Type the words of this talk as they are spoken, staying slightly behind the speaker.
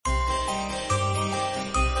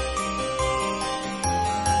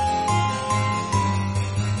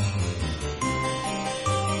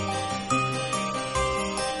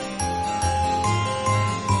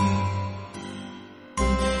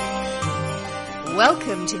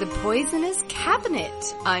Welcome to the Poisoner's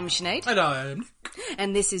Cabinet. I'm Sinead. And I'm...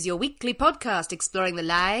 And this is your weekly podcast exploring the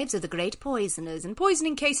lives of the great poisoners and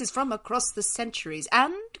poisoning cases from across the centuries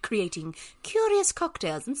and creating curious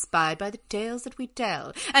cocktails inspired by the tales that we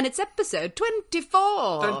tell. And it's episode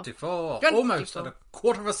 24. 24. Almost at a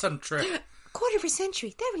quarter of a century. Quarter of a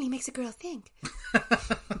century? That really makes a girl think.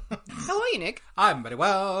 How are you, Nick? I'm very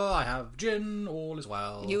well. I have gin. All is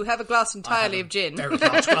well. You have a glass entirely of gin. Very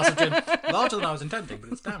large glass of gin. Larger than I was intending,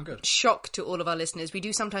 but it's damn good. Shock to all of our listeners. We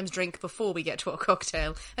do sometimes drink before we get to our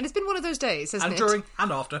cocktail. And it's been one of those days, hasn't it? And during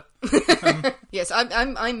and after. Yes,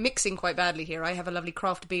 I'm mixing quite badly here. I have a lovely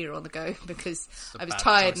craft beer on the go because I was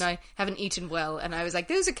tired and I haven't eaten well. And I was like,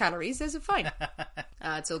 those are calories, those are fine.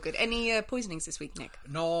 It's all good. Any poisonings this week, Nick?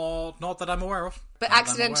 Not that I'm aware of. But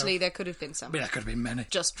accidentally, there could have been some. There could have been many.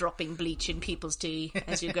 Just dropping bleach in people's tea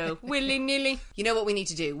as you go willy-nilly. You know what we need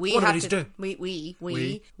to do? What do we need to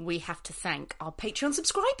do? We have to thank our Patreon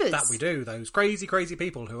subscribers. That we do. Those crazy, crazy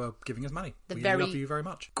people who are giving us money. We love you very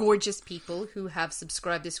much. Gorgeous people who have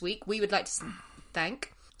subscribed this week. We would like to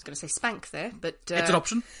thank... I was going to say spank there, but... it's an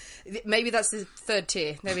option. Maybe that's the third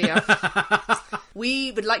tier. There we are.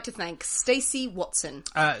 We would like to thank Stacey Watson.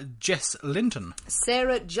 Jess Linton.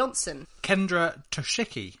 Sarah Johnson. Kendra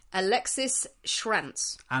Toshiki. Alexis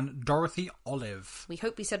Schrantz. And Dorothy Olive. We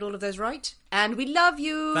hope we said all of those right. And we love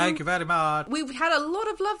you. Thank you very much. We've had a lot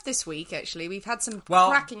of love this week, actually. We've had some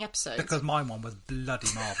cracking episodes. Because my one was bloody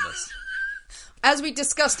marvellous. As we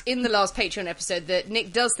discussed in the last Patreon episode, that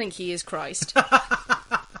Nick does think he is Christ.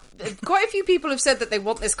 Quite a few people have said that they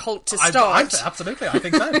want this cult to start. Absolutely, I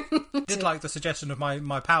think so. Did like the suggestion of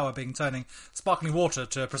my power being turning sparkling water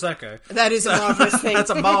to Prosecco. That is a marvellous thing.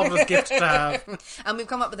 That's a marvellous gift to have. And we've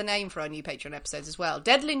come up with a name for our new Patreon episodes as well.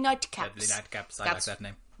 Deadly Nightcaps. Deadly Nightcaps, I like that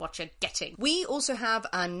name. What you're getting. We also have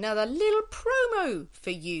another little promo for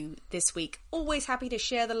you this week. Always happy to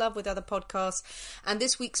share the love with other podcasts. And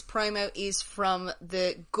this week's promo is from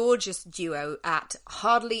the gorgeous duo at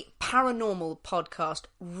Hardly Paranormal Podcast.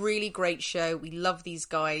 Really great show. We love these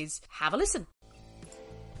guys. Have a listen.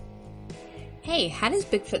 Hey, how does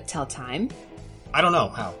Bigfoot tell time? I don't know.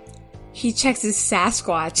 How? He checks his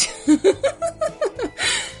Sasquatch.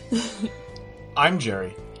 I'm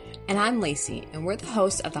Jerry. And I'm Lacey, and we're the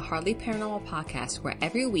hosts of the Hardly Paranormal Podcast, where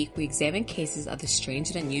every week we examine cases of the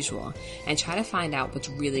strange and unusual and try to find out what's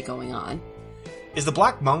really going on. Is the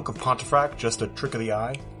Black Monk of Pontefract just a trick of the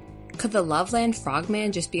eye? Could the Loveland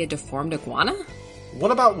Frogman just be a deformed iguana?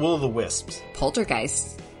 What about Will-o'-the-Wisps?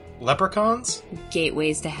 Poltergeists? Leprechauns?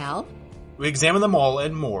 Gateways to hell? We examine them all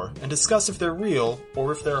and more, and discuss if they're real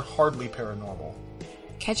or if they're hardly paranormal.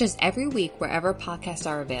 Catch us every week wherever podcasts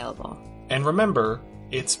are available. And remember,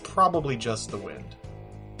 it's probably just the wind.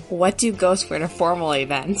 What do ghosts wear to formal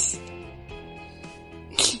events?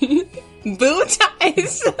 Bow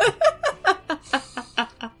ties!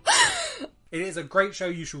 It is a great show.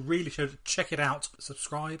 You should check it out,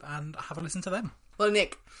 subscribe, and have a listen to them. Well,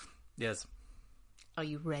 Nick. Yes. Are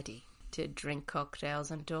you ready to drink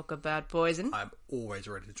cocktails and talk about poison? I'm always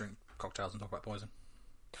ready to drink cocktails and talk about poison.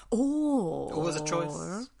 Or always a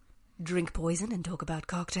choice. Drink poison and talk about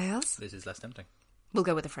cocktails? This is less tempting. We'll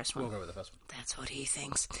go with the first one. We'll go with the first one. That's what he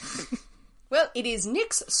thinks. Well, it is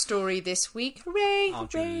Nick's story this week. Hooray!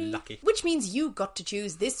 Aren't hooray. you lucky? Which means you got to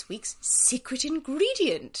choose this week's secret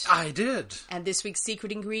ingredient. I did. And this week's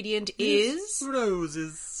secret ingredient is...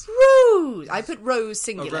 Roses. Rose! I put rose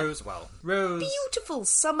singular. Rose. Beautiful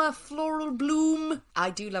summer floral bloom. I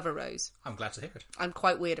do love a rose. I'm glad to hear it. I'm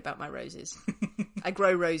quite weird about my roses. I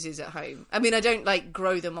grow roses at home. I mean, I don't,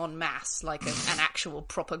 grow them en masse like an actual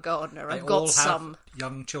proper gardener. They I've got all have some.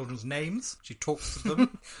 Young children's names. She talks to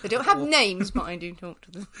them. They don't have names, but I do talk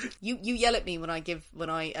to them. You yell at me when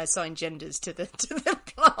I assign genders to the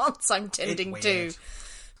plants I'm tending to.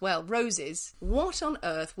 Well, roses. What on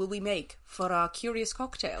earth will we make for our curious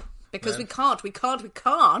cocktail? Because we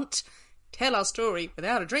can't tell our story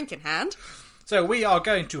without a drink in hand. So we are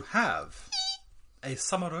going to have a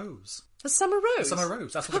summer rose. A summer rose? A summer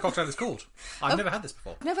rose. That's what the cocktail is called. I've never had this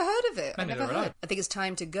before. Never heard of it. Never heard. I think it's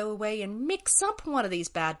time to go away and mix up one of these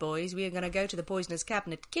bad boys. We are going to go to the Poisoner's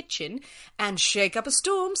Cabinet kitchen and shake up a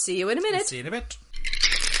storm. See you in a minute. See you in a bit.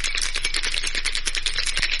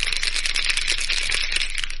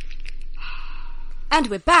 And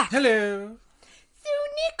we're back. Hello. So,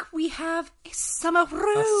 Nick, we have a summer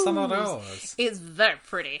rose. A summer rose. It's very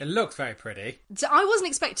pretty. It looks very pretty. So I wasn't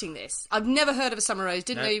expecting this. I've never heard of a summer rose.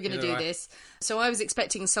 Didn't know you were going to do right. this. So I was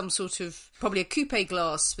expecting some sort of, probably a coupe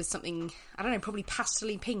glass with something, I don't know, probably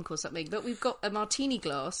pastel-y pink or something. But we've got a martini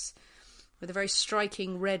glass with a very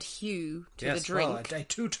striking red hue to the drink. Well, a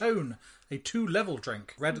two-tone, a two-level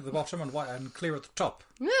drink. Red at the bottom and white and clear at the top.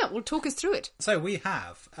 Yeah, well, talk us through it. So we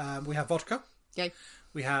have vodka. Okay.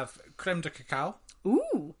 We have creme de cacao.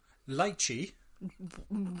 Ooh. Lychee.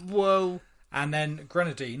 Whoa. And then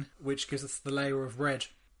grenadine, which gives us the layer of red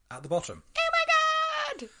at the bottom. Oh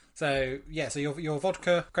my god! So, yeah, so your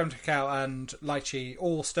vodka, creme de cacao and lychee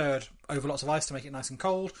all stirred over lots of ice to make it nice and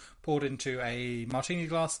cold, poured into a martini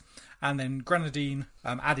glass, and then grenadine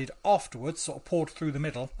added afterwards, sort of poured through the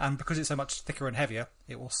middle, and because it's so much thicker and heavier,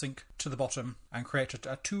 it will sink to the bottom and create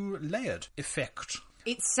a two-layered effect.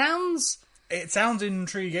 It sounds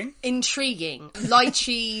intriguing.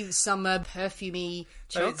 Lychee, summer, perfumey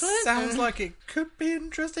chocolate. So it sounds like it could be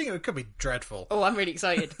interesting, or it could be dreadful. Oh, I'm really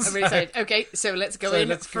excited. Okay, so let's go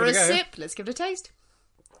in for a sip. Let's give it a taste.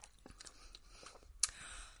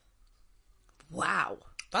 Wow.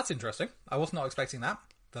 That's interesting. I was not expecting that.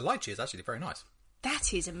 The lychee is actually very nice.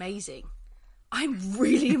 That is amazing. I'm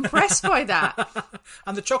really impressed by that.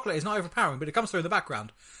 And the chocolate is not overpowering, but it comes through in the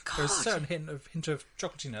background. God. There's a certain hint of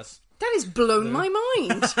chocolatiness. That has blown my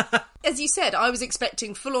mind. As you said, I was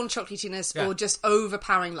expecting full-on chocolatiness or just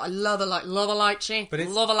overpowering. I love a lychee. But it's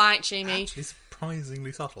love a lychee, me. Actually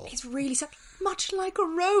surprisingly subtle. It's really subtle. Much like a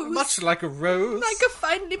rose. Much like a rose. Like a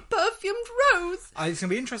finely perfumed rose. It's going to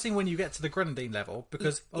be interesting when you get to the grenadine level,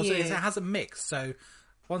 because also it has a mix. So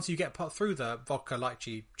once you get through the vodka,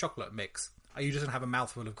 lychee, chocolate mix, you just going to have a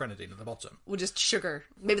mouthful of grenadine at the bottom. Or just sugar.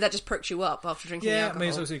 Maybe that just perks you up after drinking the alcohol. I mean,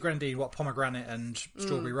 it's obviously grenadine, pomegranate and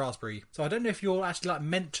strawberry, raspberry. So I don't know if you're actually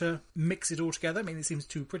meant to mix it all together. I mean, it seems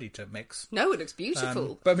too pretty to mix. No, it looks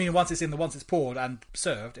beautiful. But I mean, once it's poured and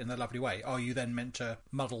served in a lovely way, are you then meant to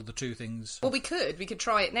muddle the two things? Well, we could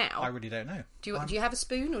try it now. I really don't know. Do you have a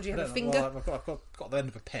spoon or do you have a finger? Well, I've got the end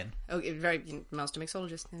of a pen. Oh, very master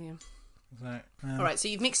mixologist. Yeah. So, all right, so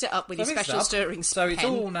you've mixed it up with your special stirring pen. So it's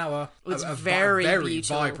all now a very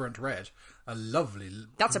vibrant red. A lovely...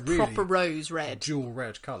 That's a proper rose red. Dual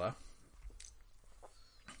red colour.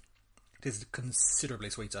 It is considerably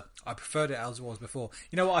sweeter. I preferred it as it was before.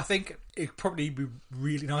 You know what? I think it'd probably be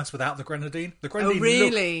really nice without the grenadine. The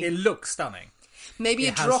grenadine it looks stunning. Maybe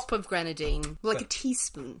a drop of grenadine, like a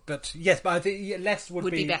teaspoon. But yes, but I think less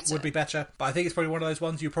would be better. But I think it's probably one of those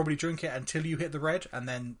ones you probably drink it until you hit the red and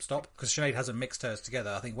then stop. Because Sinead hasn't mixed hers together.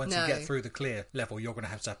 I think once you get through the clear level, you're going to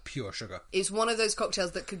have pure sugar. It's one of those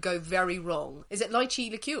cocktails that could go very wrong. Is it lychee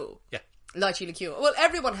liqueur? Yeah. Lychee liqueur. Well,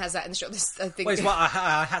 everyone has that in the shop. I think. Well,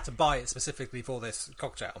 I had to buy it specifically for this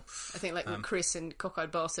cocktail. I think Chris and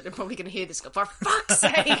Cockeyed Bastard are probably going to hear this. Go, for fuck's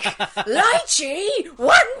sake, lychee!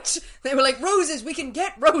 What? They were like, roses. We can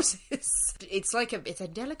get roses. It's a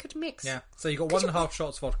delicate mix. Yeah. So you got 1.5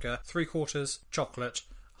 shots vodka, 3/4 chocolate,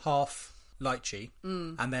 half lychee,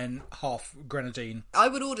 and then half grenadine. I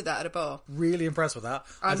would order that at a bar. Really impressed with that.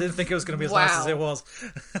 I didn't think it was going to be as nice as it was.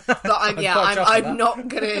 But I've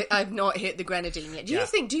not hit the grenadine yet. Do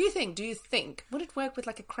you think would it work with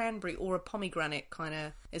like a cranberry or a pomegranate kind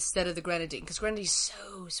of instead of the grenadine? Because grenadine's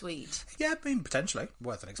so sweet. Yeah, I mean, potentially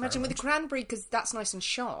worth an experiment. Imagine with the cranberry, because that's nice and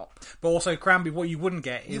sharp. But also cranberry, what you wouldn't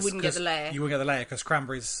get is... You wouldn't get the layer. You wouldn't get the layer because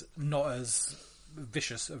cranberry's not as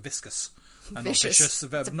viscous. And vicious.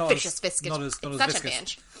 Not as viscous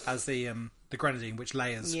bitch. as the grenadine, which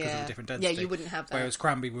layers because of the different density. Yeah, you wouldn't have that. Whereas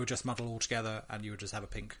cranberry would just muddle all together and you would just have a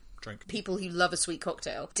pink drink. People who love a sweet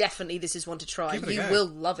cocktail, definitely this is one to try. You will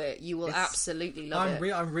love it. You will absolutely love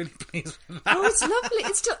it. I'm really pleased with that. Oh, it's lovely.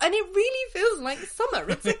 And it really feels like summer.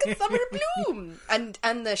 It's like a summer bloom.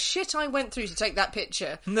 And the shit I went through to take that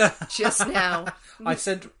picture just now. I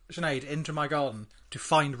sent Sinead into my garden to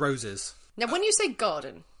find roses. Now, when you say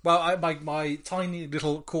garden... Well, my tiny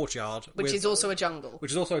little courtyard... Which is also a jungle. Which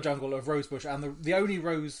is also a jungle of rosebush, and the only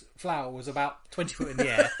rose flower was about 20 foot in the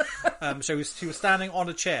air. So she was standing on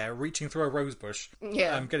a chair, reaching through a rosebush,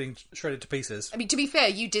 getting shredded to pieces. I mean, to be fair,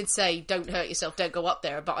 you did say, don't hurt yourself, don't go up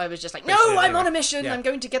there, but I was just like, no, I'm on a mission, I'm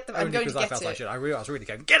going to get them, I'm going to get it. I felt like shit. I was really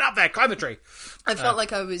going, get up there, climb the tree! I felt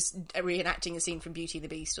like I was reenacting a scene from Beauty and the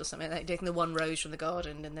Beast or something, like taking the one rose from the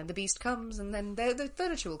garden, and then the beast comes, and then the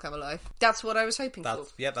furniture will come alive. That's what I was hoping for.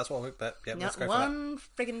 Yeah, that's what I hoped. Let's go for that. One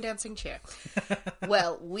friggin' dancing chair.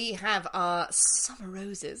 Well, we have our summer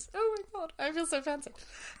roses. Oh my god, I feel so fancy.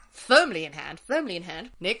 Firmly in hand.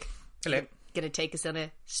 Nick. Hello. Going to take us on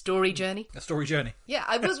a story journey? A story journey. Yeah,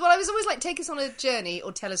 I was always like, take us on a journey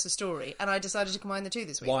or tell us a story, and I decided to combine the two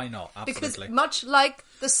this week. Why not? Absolutely. Because much like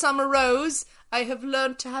the summer rose, I have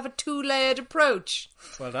learned to have a two-layered approach.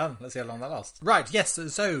 Well done. Let's see how long that lasts. Right, yes,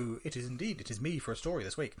 so it is me for a story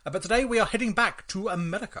this week. But today we are heading back to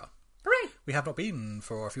America. Hooray! we have not been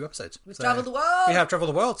for a few episodes. We've travelled the world! We have travelled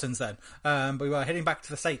the world since then. But we were heading back to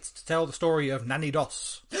the States to tell the story of Nannie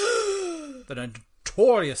Doss. The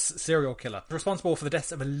notorious serial killer responsible for the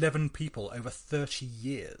deaths of 11 people over 30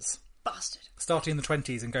 years. Bastard. Starting in the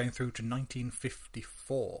 20s and going through to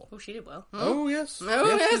 1954. Oh, she did well. Oh, yes.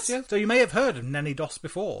 Oh, yes. So you may have heard of Nannie Doss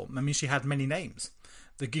before. I mean, she had many names.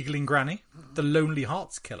 The Giggling Granny, the Lonely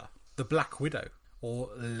Hearts Killer, the Black Widow, or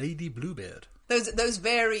Lady Bluebeard. Those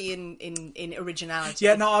vary in originality.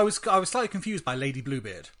 Yeah, no, I was slightly confused by Lady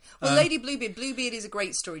Bluebeard. Well, Lady Bluebeard. Bluebeard is a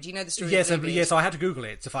great story. Do you know the story Yes, of Bluebeard? yes, I had to Google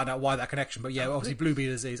it to find out why that connection. But yeah, obviously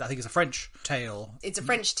Bluebeard is I think it's a French tale. It's a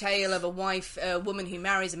French tale of a woman who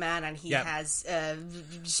marries a man, and he has,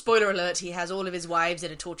 spoiler alert, he has all of his wives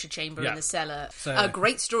in a torture chamber in the cellar. So, a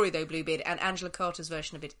great story, though, Bluebeard, and Angela Carter's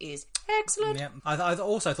version of it is excellent. Yeah, I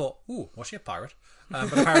also thought, ooh, was she a pirate?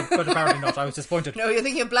 But apparently not. I was disappointed. No, you're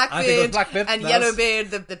thinking of Blackbeard, and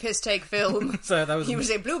Yellowbeard, the piss take film. So that was. He was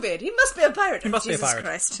a Bluebeard. He must be a pirate. He must Jesus be a pirate.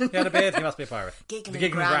 Christ. He had a beard. He must be a pirate.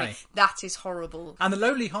 Giggling Granny. That is horrible. And the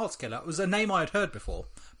Lonely Hearts Killer was a name I had heard before,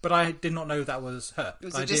 but I did not know that was her.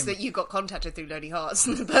 Was it just that you got contacted through Lonely Hearts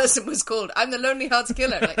and the person was called, I'm the Lonely Hearts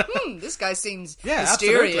Killer? Like, this guy seems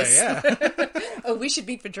mysterious. Absolutely, yeah. Oh, we should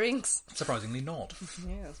meet for drinks. Surprisingly not.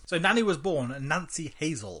 Yes. So Nannie was born Nancy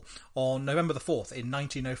Hazel on November the 4th in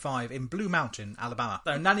 1905 in Blue Mountain, Alabama.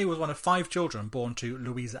 So Nannie was one of 5 children born to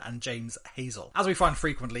Louisa and James Hazel. As we find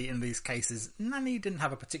frequently in these cases, Nannie didn't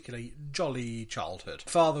have a particularly jolly childhood.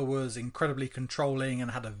 Father was incredibly controlling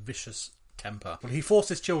and had a vicious temper. Well, he forced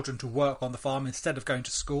his children to work on the farm instead of going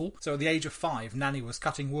to school. So at the age of 5, Nannie was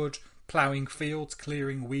cutting wood, ploughing fields,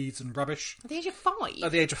 clearing weeds and rubbish. At the age of 5?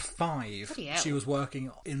 At the age of 5, Bloody hell. she was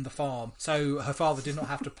working in the farm. So her father did not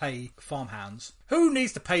have to pay farmhands. Who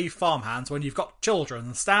needs to pay farmhands when you've got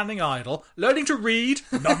children standing idle, learning to read?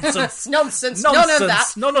 Nonsense. Nonsense. None of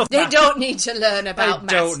that. None of they that. don't need to learn about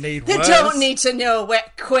maths. They don't need They words. don't need to know where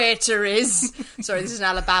equator is. Sorry, this is in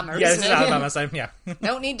Alabama, Yeah, isn't this is it? Alabama, so yeah.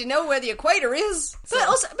 Don't need to know where the equator is.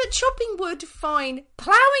 But chopping wood, fine.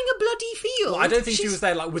 Ploughing a bloody field. Well, I don't think she was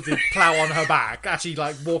there like with the plough on her back, actually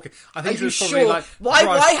like walking. I think Are she was you probably sure? like,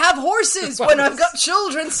 Why have horses when I've got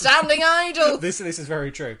children standing idle? This is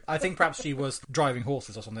very true. I think perhaps she was driving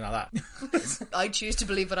horses or something like that. I choose to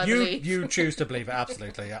believe what I believe. You choose to believe it,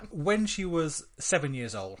 absolutely, yeah. When she was 7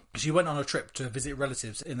 years old, she went on a trip to visit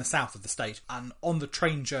relatives in the south of the state, and on the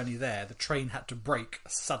train journey there, the train had to brake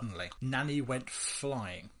suddenly. Nannie went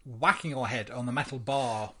flying, whacking her head on the metal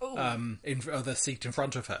bar in the seat in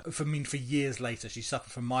front of her. For years later, she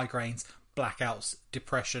suffered from migraines, blackouts,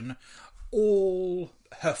 depression. All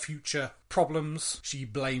her future problems she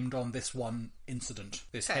blamed on this one incident,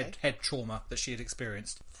 this head trauma that she had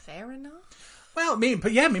experienced. Fair enough. Well,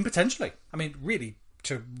 potentially. I mean, really,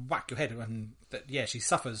 to whack your head and she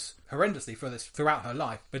suffers horrendously for this throughout her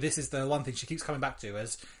life. But this is the one thing she keeps coming back to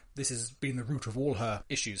as this has been the root of all her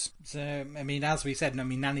issues. So, I mean, as we said,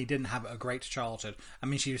 Nannie didn't have a great childhood. I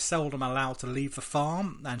mean, she was seldom allowed to leave the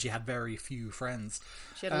farm, and she had very few friends.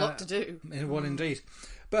 She had a lot to do. Well, indeed.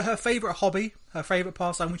 But her favourite hobby, her favourite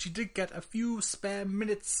pastime, when she did get a few spare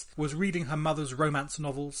minutes, was reading her mother's romance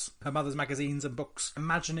novels, her mother's magazines and books,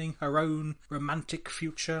 imagining her own romantic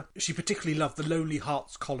future. She particularly loved the Lonely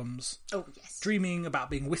Hearts columns. Oh, yes. Dreaming about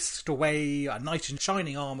being whisked away, a knight in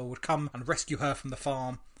shining armour would come and rescue her from the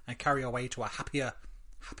farm and carry her away to a happier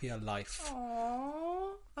life.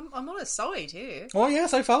 Aww. I'm on her side here. Oh yeah,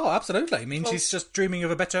 so far, absolutely. I mean, she's just dreaming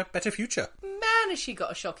of a better future. Man, has she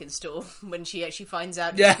got a shock in store when she actually finds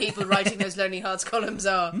out who the people writing those Lonely Hearts columns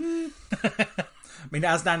are. I mean,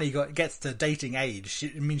 as Nannie gets to dating age,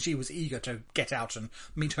 she was eager to get out and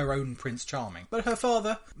meet her own Prince Charming. But her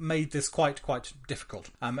father made this quite difficult.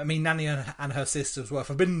 Nannie and her sisters were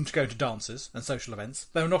forbidden to go to dances and social events.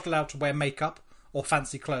 They were not allowed to wear makeup or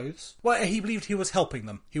fancy clothes. Well, he believed he was helping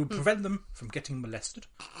them. He would prevent them from getting molested.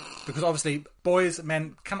 Because obviously,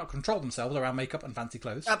 men cannot control themselves around makeup and fancy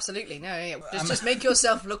clothes. Absolutely, no. Yeah. Just make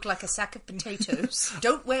yourself look like a sack of potatoes.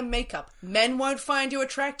 Don't wear makeup. Men won't find you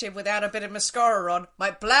attractive without a bit of mascara on.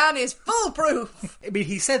 My plan is foolproof. I mean,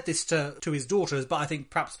 he said this to his daughters, but I think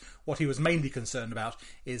perhaps what he was mainly concerned about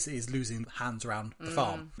is losing hands around the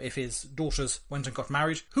farm. If his daughters went and got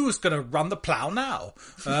married, who's going to run the plough now?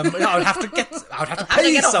 I would have to pay someone. I'd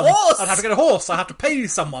have to get a horse. I'd have to pay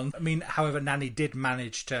someone. I mean, however, Nannie did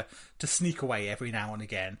manage to sneak away every now and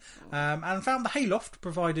again, and found the hayloft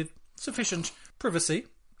provided sufficient privacy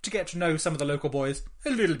to get to know some of the local boys a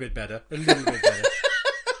little bit better.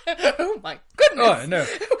 Oh my goodness! Oh no,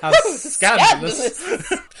 how scandalous!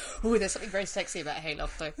 Ooh, there's something very sexy about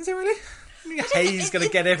hayloft, though. Is it really? Hay's going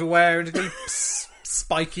to get everywhere and it's going to be psst, psst.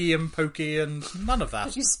 spiky and pokey and none of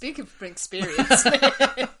that. You speak from experience.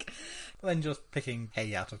 Then just picking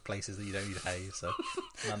hay out of places that you don't need hay, so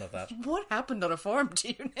none of that. What happened on a farm to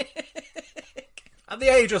you, Nick? At the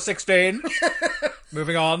age of 16,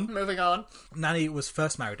 moving on. Moving on. Nannie was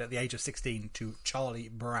first married at the age of 16 to Charlie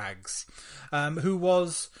Braggs, who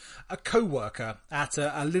was a co-worker at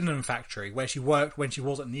a linen factory where she worked when she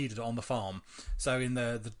wasn't needed on the farm. So in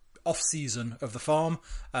the off-season of the farm,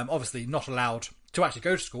 obviously not allowed to actually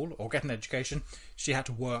go to school or get an education, she had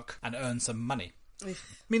to work and earn some money. I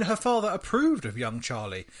mean, her father approved of young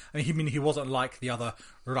Charlie. He wasn't like the other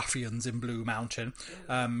ruffians in Blue Mountain.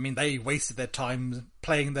 They wasted their time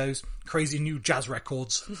playing those crazy new jazz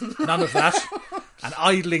records. None of that. And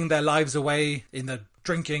idling their lives away in the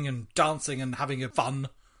drinking and dancing and having fun.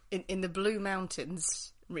 In the Blue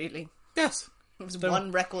Mountains, really? Yes. It was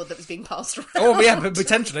one record that was being passed around. Oh, yeah, but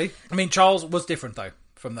potentially. Charles was different, though,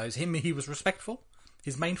 from those. He was respectful.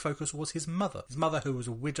 His main focus was his mother. His mother, who was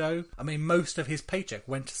a widow. Most of his paycheck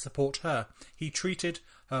went to support her. He treated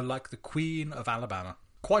her like the Queen of Alabama.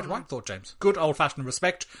 Quite right, thought James. Good old-fashioned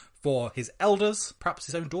respect for his elders. Perhaps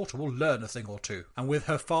his own daughter will learn a thing or two. And with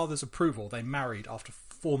her father's approval, they married after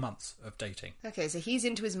 4 months of dating. Okay, so he's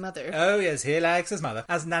into his mother. Oh, yes, he likes his mother.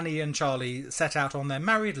 As Nannie and Charlie set out on their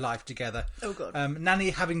married life together. Oh, God. Nannie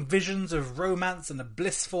having visions of romance and a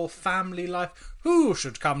blissful family life. Who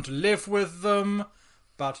should come to live with them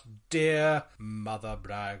but dear Mother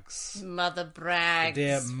Braggs. Mother Braggs.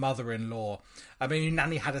 Dear mother-in-law.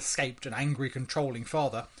 Nannie had escaped an angry, controlling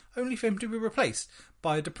father, only for him to be replaced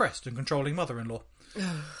by a depressed and controlling mother-in-law.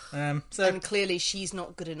 And clearly she's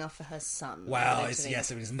not good enough for her son. Well,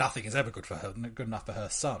 nothing is ever good enough for her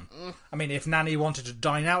son. If Nannie wanted to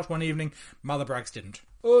dine out one evening, Mother Braggs didn't.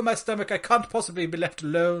 Oh, my stomach, I can't possibly be left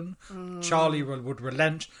alone. Charlie would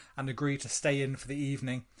relent and agree to stay in for the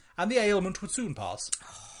evening, and the ailment would soon pass.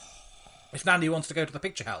 If Nannie wants to go to the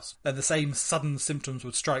picture house, then the same sudden symptoms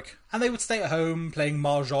would strike, and they would stay at home playing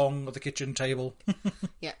mahjong at the kitchen table.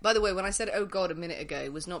 Yeah, by the way, when I said "oh God" a minute ago,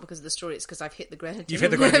 it was not because of the story, it's because I've hit the grenadine. You've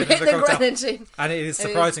hit the grenadine. And it is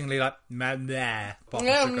surprisingly like, yum,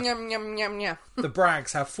 yum, yum, yum, yum. The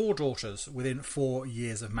Braggs have 4 daughters within 4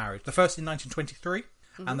 years of marriage. The first in 1923,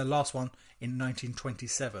 and the last one in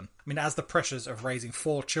 1927. As the pressures of raising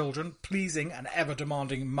 4 children, pleasing and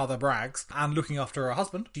ever-demanding Mother Braggs, and looking after her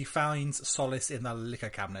husband, she finds solace in the liquor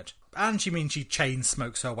cabinet. And she chain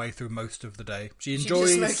smokes her way through most of the day. She's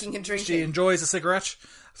just smoking and drinking. She enjoys a cigarette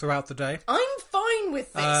throughout the day. I'm fine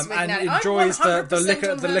with this, and Nannie. enjoys I'm the 100%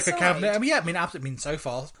 liquor on her cabinet. side. Absolutely. So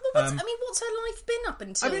far, what's her life been up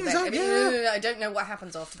until then? I don't know what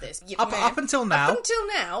happens after this. Up until now,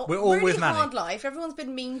 we're all really with Nannie. Hard life. Everyone's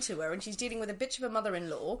been mean to her, and she's dealing with a bitch of a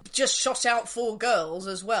mother-in-law. Just shot out 4 girls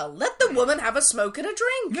as well. Let the woman have a smoke and a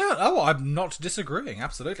drink. Yeah. I'm not disagreeing.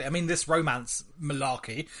 Absolutely. this romance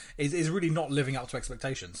malarkey is really not living up to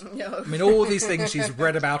expectations. No. All these things she's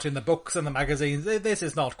read about in the books and the magazines. This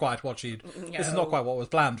is not quite what This is not quite what was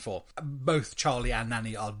planned for. Both Charlie and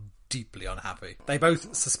Nannie are deeply unhappy. They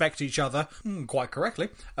both suspect each other, quite correctly,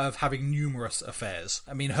 of having numerous affairs.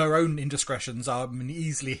 Her own indiscretions are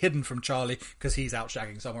easily hidden from Charlie because he's out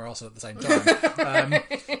shagging somewhere else at the same time.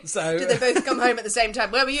 Did they both come home at the same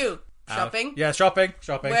time? Where were you? Shopping? Yeah, shopping.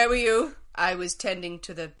 Where were you? I was tending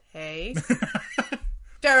to the hay.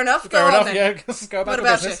 Fair enough. Go on, then. Yeah, go about What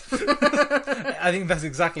about business. I think that's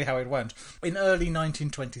exactly how it went. In early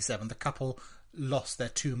 1927, the couple lost their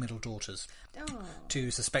 2 middle daughters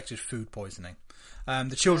to suspected food poisoning.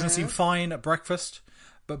 The children seemed fine at breakfast,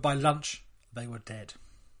 but by lunch they were dead.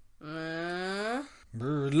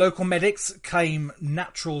 Local medics claim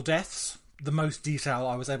natural deaths, the most detail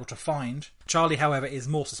I was able to find. Charlie, however, is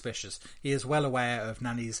more suspicious. He is well aware of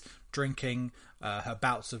Nannie's drinking, her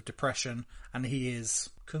bouts of depression, and he is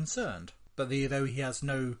concerned. But though he has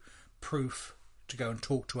no proof to go and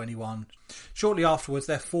talk to anyone. Shortly afterwards,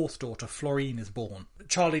 their 4th daughter, Florine, is born.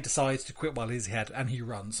 Charlie decides to quit while he's ahead, and he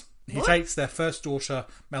runs. He takes their first daughter,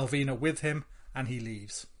 Melvina, with him, and he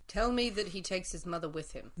leaves. Tell me that he takes his mother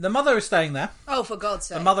with him. The mother is staying there. Oh, for God's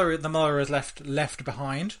sake. The mother is left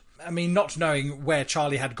behind. Not knowing where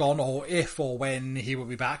Charlie had gone or if or when he will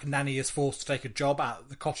be back, Nannie is forced to take a job at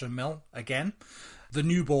the cotton mill again. The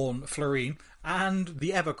newborn Florine and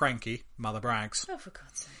the ever-cranky Mother Braggs. Oh, for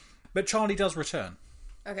God's sake. But Charlie does return.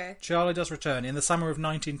 Okay. Charlie does return. In the summer of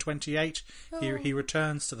 1928, he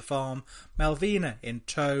returns to the farm, Melvina in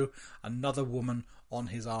tow, another woman on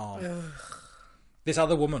his arm. This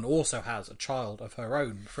other woman also has a child of her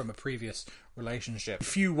own from a previous relationship.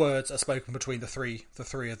 Few words are spoken between the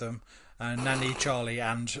three of them, Nannie, Charlie,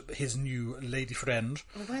 and his new lady friend.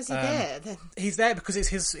 Well, where's he there then? He's there because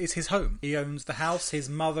it's his home. He owns the house. His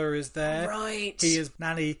mother is there. Right. He is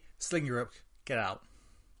Nannie. Sling your hook. Get out.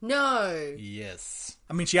 No. Yes.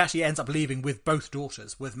 I mean, she actually ends up leaving with both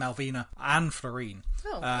daughters, with Malvina and Florine.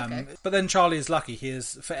 Oh, okay. But then Charlie is lucky. He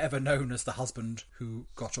is forever known as the husband who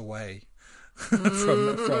got away.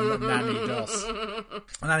 from Nannie Doss.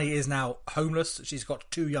 Nannie is now homeless. She's got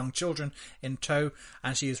 2 young children in tow,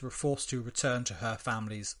 and she is forced to return to her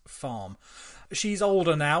family's farm. She's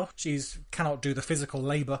older now. She cannot do the physical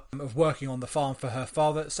labour of working on the farm for her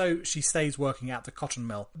father, so she stays working at the cotton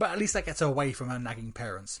mill. But at least that gets her away from her nagging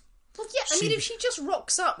parents. Well, yeah, I mean, if she just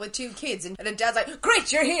rocks up with 2 kids and then Dad's like,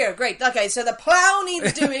 great, you're here, great. Okay, so the plough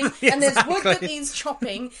needs doing and there's wood that needs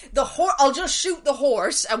chopping. I'll just shoot the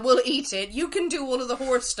horse and we'll eat it. You can do all of the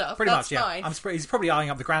horse stuff. Pretty That's much, yeah. fine. He's probably eyeing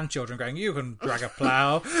up the grandchildren going, you can drag a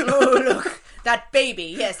plough. Oh, look, that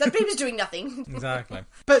baby. Yes, that baby's doing nothing. Exactly.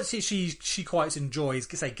 But she quite enjoys,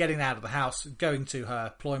 say, getting out of the house, going to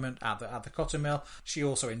her employment at the cotton mill. She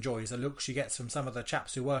also enjoys the look she gets from some of the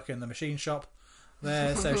chaps who work in the machine shop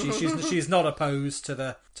there, so she's not opposed to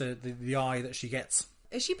the eye that she gets.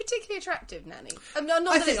 Is she particularly attractive, Nannie?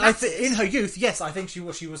 I think in her youth, yes, I think she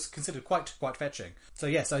was considered quite fetching. So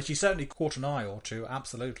yes, so she certainly caught an eye or two.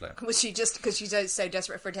 Absolutely. Was she just because she's so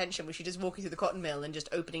desperate for attention? Was she just walking through the cotton mill and just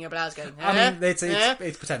opening her blouse, going? I mean, it's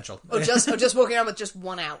potential. Or just walking around with just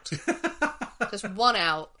one out, just one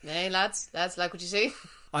out. Hey lads, that's like what you see.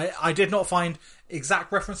 I did not find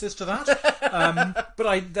exact references to that, but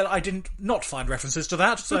I didn't not find references to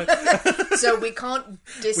that. So, so we can't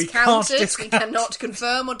discount it. We cannot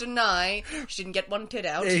confirm or deny. She didn't get one tit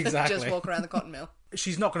out. Exactly. Just walk around the cotton mill.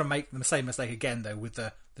 She's not going to make the same mistake again, though, with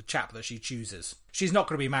the chap that she chooses. She's not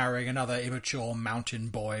going to be marrying another immature mountain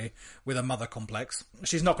boy with a mother complex.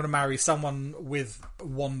 She's not going to marry someone with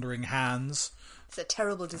wandering hands. It's a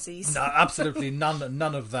terrible disease. No, absolutely none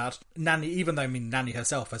of that. Nannie, even though Nannie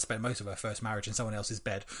herself has spent most of her first marriage in someone else's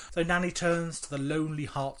bed, so Nannie turns to the Lonely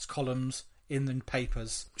Hearts columns in the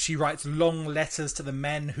papers. She writes long letters to the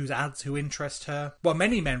men whose ads who interest her. Well,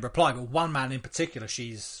 many men reply, but one man in particular,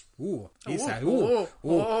 he sounds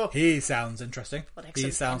interesting.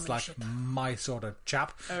 He sounds like my sort of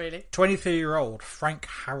chap. Oh, really? 23-year-old Frank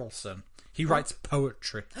Harrelson. He writes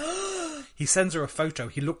poetry. He sends her a photo.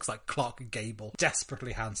 He looks like Clark Gable.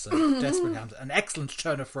 Desperately handsome. An excellent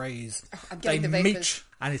turn of phrase. I'm getting the vapors. Meet,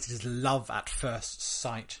 and it is love at first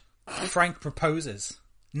sight. Frank proposes.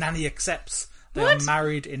 Nannie accepts. They are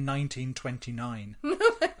married in 1929.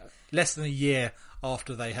 Less than a year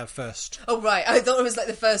after they have first... Oh, right. I thought it was like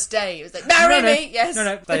the first day. It was like, marry me! Yes.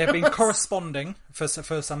 No. They have been corresponding for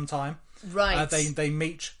some time. Right. They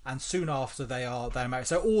meet, and soon after they're married.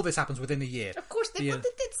 So all this happens within a year. Of course,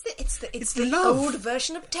 it's the love. old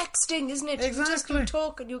version of texting, isn't it? Exactly. You just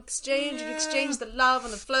talk and you exchange the love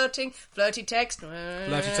and the flirting, flirty text,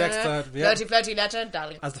 flirty letter,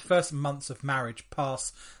 darling. As the first months of marriage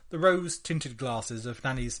pass, the rose-tinted glasses of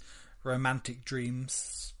Nannie's romantic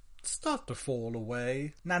dreams start to fall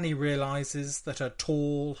away. Nannie realises that her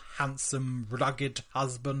tall, handsome, rugged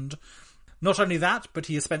husband. Not only that, but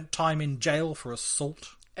he has spent time in jail for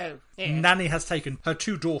assault. Oh, yeah. Nannie has taken her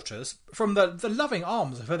 2 daughters from the loving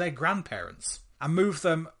arms of their grandparents and moved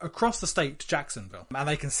them across the state to Jacksonville. And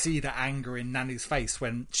they can see the anger in Nannie's face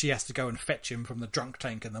when she has to go and fetch him from the drunk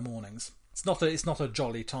tank in the mornings. It's not a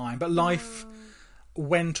jolly time, but life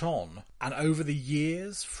went on. And over the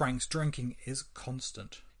years, Frank's drinking is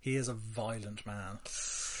constant. He is a violent man.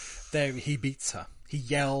 There, he beats her. He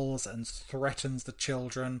yells and threatens the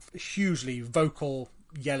children. Hugely vocal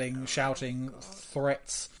yelling, shouting,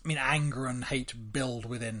 threats. I mean, anger and hate build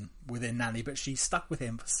within Nannie, but she's stuck with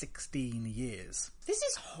him for 16 years. This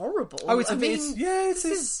is horrible. Oh, it's oh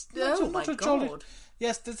my God. Jolly.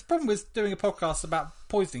 Yes, there's a problem with doing a podcast about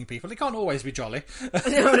poisoning people. It can't always be jolly.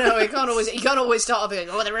 No, it can't always. You can't always start off being,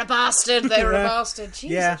 oh, they were a bastard. They were a bastard.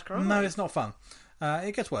 Jesus Christ. No, it's not fun.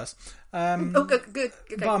 It gets worse. Good. Okay.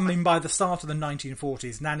 But I mean, by the start of the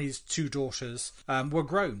 1940s, Nannie's 2 daughters were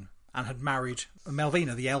grown and had married.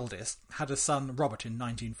 Malvina, the eldest, had a son, Robert, in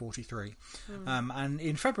 1943. And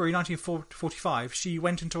in February 1945, she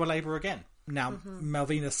went into labour again. Now,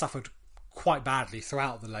 Malvina suffered quite badly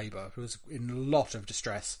throughout the labour, who was in a lot of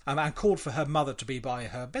distress, and called for her mother to be by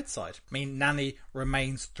her bedside. I mean, Nannie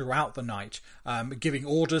remains throughout the night, giving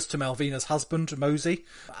orders to Melvina's husband, Mosey,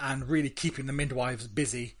 and really keeping the midwives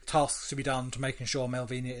busy. Tasks to be done to making sure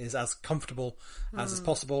Melvina is as comfortable as is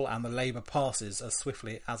possible and the labour passes as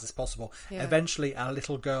swiftly as is possible. Yeah. Eventually, a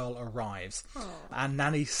little girl arrives, and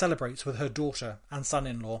Nannie celebrates with her daughter and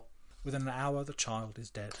son-in-law. Within an hour, the child is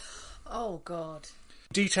dead. Oh, God.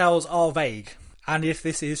 Details are vague, and if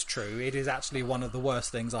this is true, it is actually one of the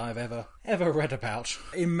worst things I've ever read about.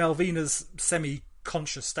 In Melvina's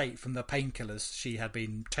semi-conscious state from the painkillers she had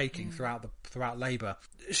been taking throughout labour,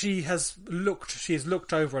 she has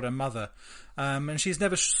looked over at her mother, and she's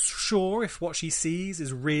never sure if what she sees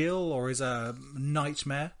is real or is a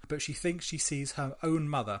nightmare, but she thinks she sees her own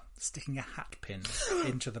mother sticking a hat pin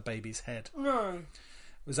into the baby's head. No.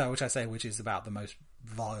 Which is about the most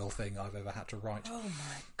vile thing I've ever had to write. Oh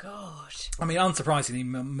my God. I mean, unsurprisingly,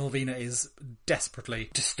 Melvina is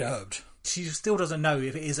desperately disturbed. She still doesn't know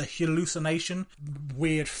if it is a hallucination,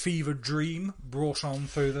 weird fever dream brought on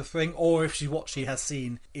through the thing, or if what she has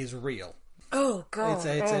seen is real. Oh, God.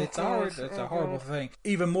 It's a horrible thing.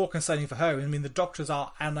 Even more concerning for her, I mean, the doctors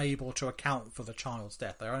are unable to account for the child's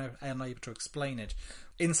death. They're unable to explain it.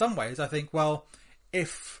 In some ways, I think, well,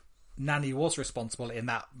 if Nannie was responsible in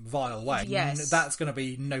that vile way, that's going to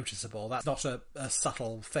be noticeable. That's not a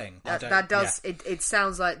subtle thing. It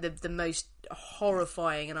sounds like the most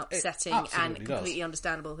horrifying and upsetting and completely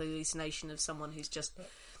understandable hallucination of someone who's just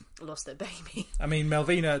lost their baby. I mean,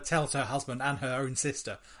 Melvina tells her husband and her own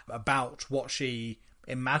sister about what she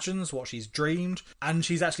imagines, what she's dreamed, and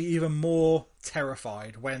she's actually even more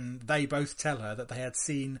terrified when they both tell her that they had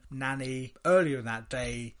seen Nannie earlier in that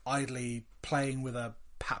day idly playing with a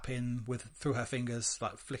hat pin through her fingers,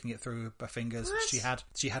 like flicking it through her fingers. What?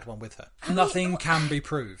 She had one with her. Nothing can be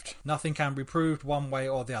proved. Nothing can be proved one way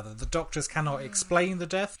or the other. The doctors cannot explain the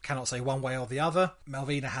death, cannot say one way or the other.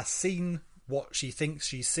 Melvina has seen what she thinks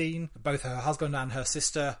she's seen. Both her husband and her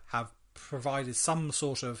sister have provided some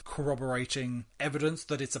sort of corroborating evidence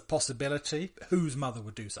that it's a possibility. Whose mother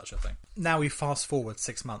would do such a thing? Now we fast forward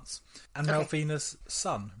 6 months, and Melvina's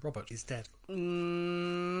son, Robert, is dead.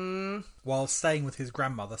 While staying with his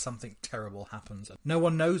grandmother, something terrible happens. No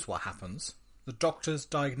one knows what happens. The doctors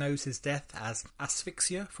diagnose his death as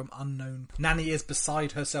asphyxia from unknown. Nannie is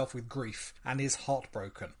beside herself with grief and is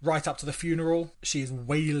heartbroken. Right up to the funeral, she is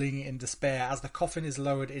wailing in despair. As the coffin is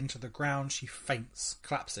lowered into the ground, she faints,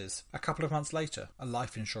 collapses. A couple of months later, a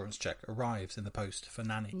life insurance check arrives in the post for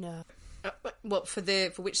Nannie. No. What, for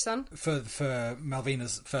which son? For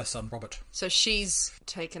Melvina's first son, Robert. So she's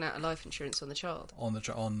taken out a life insurance on the child? Her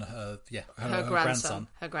grandson.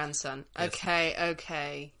 Her grandson. Yes.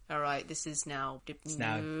 Okay. All right, this is now...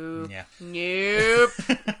 Nope.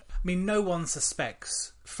 I mean, no one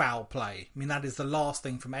suspects foul play. I mean, that is the last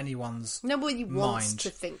thing from anyone's Nobody wants mind.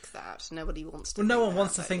 to think that. Nobody wants to Well, think no one that,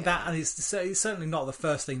 wants to think that, and it's certainly not the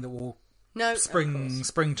first thing that will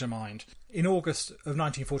spring to mind. In August of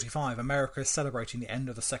 1945, America is celebrating the end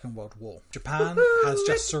of the Second World War. Japan has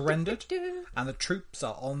just surrendered, and the troops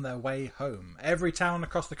are on their way home. Every town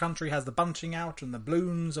across the country has the bunting out, and the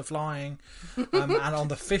balloons are flying. And on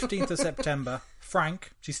the 15th of September,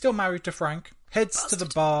 Frank, she's still married to Frank, heads to the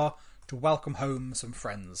bar to welcome home some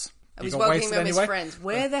friends. I was welcoming home his friends.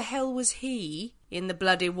 Where the hell was he in the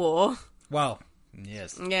bloody war? Well,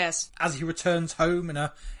 yes. Yes. As he returns home in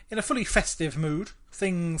a fully festive mood,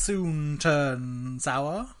 things soon turn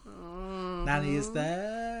sour. Nannie is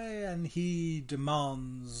there, and he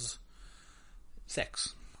demands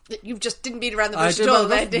sex. You just didn't beat around the bush at all,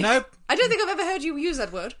 then, did you? Nope. I don't think I've ever heard you use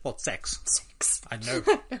that word. What, sex? Sex. I know.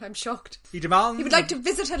 I'm shocked. He demands... He would like to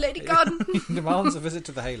visit her lady garden. He demands a visit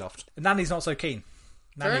to the hayloft. Nannie's not so keen.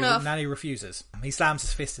 Fair enough. Nannie refuses. He slams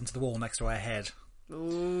his fist into the wall next to her head.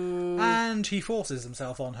 Ooh. And he forces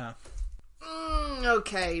himself on her.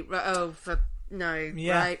 Okay. No.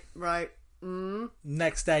 Yeah. Right.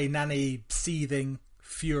 Next day, Nannie, seething,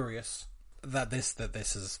 furious that this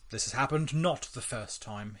has happened, not the first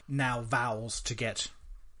time, now vows to get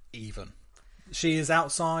even. She is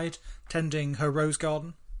outside tending her rose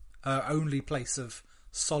garden, her only place of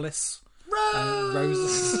solace.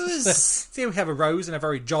 Roses. See, we have a rose in a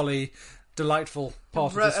very jolly, delightful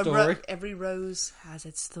part of the story. Every rose has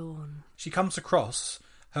its thorn. She comes across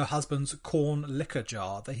her husband's corn liquor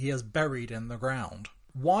jar that he has buried in the ground.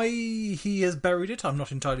 Why he has buried it, I'm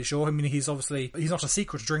not entirely sure. I mean, he's not a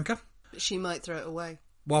secret drinker. But she might throw it away.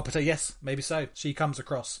 Well, but yes, maybe so. She comes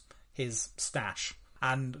across his stash,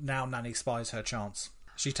 and now Nannie spies her chance.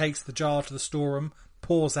 She takes the jar to the storeroom,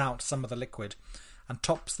 pours out some of the liquid, and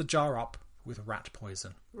tops the jar up with rat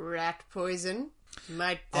poison. Rat poison?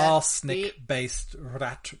 Might that be... Arsenic-based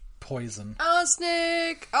rat poison.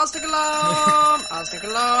 Arsenic! Arsenic alarm! Arsenic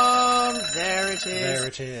alarm! There it is. There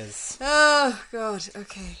it is. Oh, God,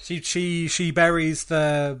 okay. She buries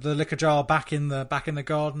the liquor jar back in the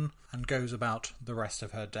garden and goes about the rest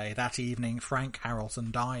of her day. That evening, Frank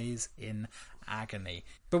Harrelson dies in agony.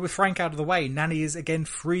 But with Frank out of the way, Nannie is again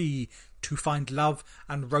free to find love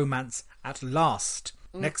and romance at last.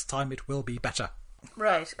 Next time it will be better.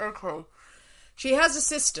 Right, okay. She has a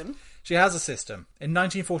system. She has a system. In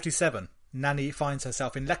 1947, Nannie finds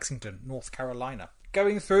herself in Lexington, North Carolina.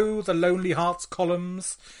 Going through the Lonely Hearts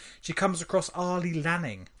columns, she comes across Arlie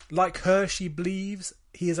Lanning. Like her, she believes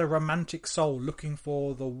he is a romantic soul looking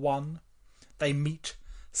for the one. They meet,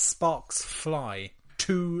 sparks fly.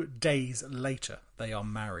 2 days later, they are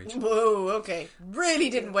married. Whoa, okay. Really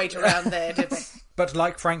didn't wait around there, did they? But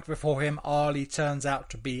like Frank before him, Arlie turns out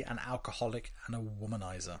to be an alcoholic and a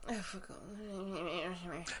womanizer. Oh, for God.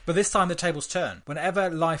 But this time the tables turn. Whenever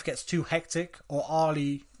life gets too hectic or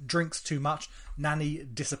Arlie drinks too much, Nannie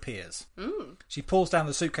disappears. She pulls down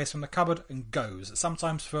the suitcase from the cupboard and goes,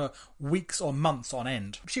 sometimes for weeks or months on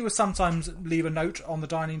end. She would sometimes leave a note on the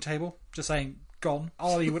dining table, just saying, gone.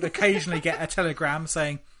 Arlie would occasionally get a telegram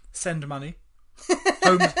saying, send money.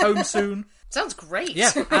 Home soon. Sounds great.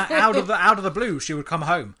 Yeah, out of the blue, she would come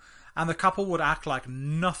home, and the couple would act like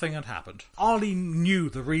nothing had happened. Arlie knew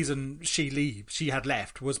the reason she had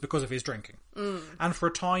left was because of his drinking, and for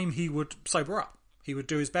a time he would sober up. He would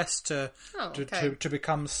do his best to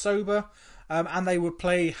become sober, and they would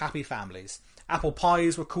play happy families. Apple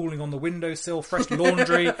pies were cooling on the windowsill, fresh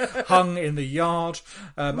laundry hung in the yard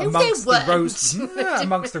amongst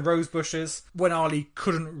the rose bushes. When Arlie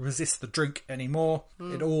couldn't resist the drink anymore,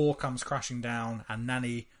 it all comes crashing down and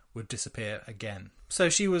Nannie would disappear again. So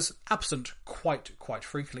she was absent quite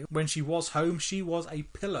frequently. When she was home, she was a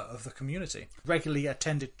pillar of the community. Regularly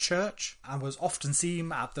attended church and was often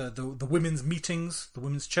seen at the women's meetings, the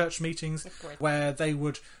women's church meetings, where they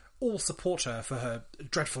would all support her for her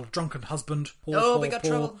dreadful drunken husband. Poor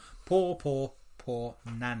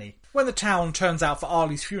Nannie. When the town turns out for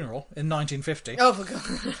Arlie's funeral in 1950, oh, for God.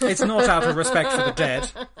 It's not out of respect for the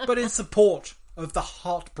dead, but in support of the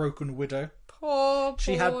heartbroken widow.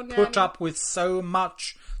 She had put up with so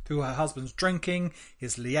much through her husband's drinking,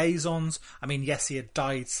 his liaisons. I mean, yes, he had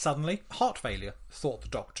died suddenly. Heart failure, thought the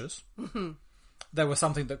doctors. There was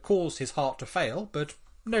something that caused his heart to fail, but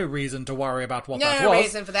no reason to worry about what that was. No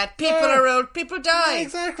reason for that. People are old. People die. Yeah,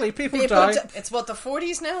 exactly. People die. It's what, the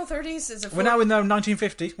 40s now? 30s? Is it 40s? We're now in the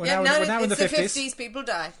 1950s. We're now in the 50s. It's the 50s. People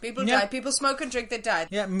die. People die. People smoke and drink. They die.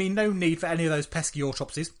 Yeah, I mean, no need for any of those pesky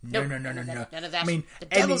autopsies. No. None of that. I mean, the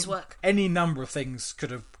devil's work. Any number of things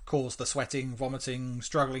could have caused the sweating, vomiting,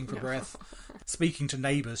 struggling for breath. Speaking to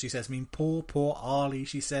neighbours, she says, I mean, poor Arlie,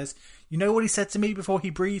 she says. You know what he said to me before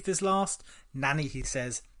he breathed his last? Nannie, he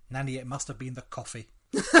says. Nannie, it must have been the coffee.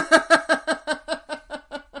 I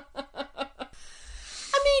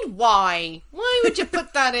mean, why? Why would you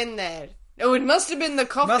put that in there? Oh, it must have been the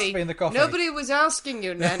coffee. Must have been the coffee. Nobody was asking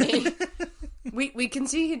you, Nannie. We can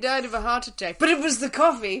see he died of a heart attack. But it was the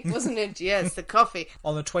coffee, wasn't it? Yes, the coffee.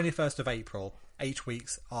 On the 21st of April, 8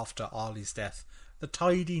 weeks after Arlie's death, the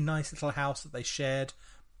tidy, nice little house that they shared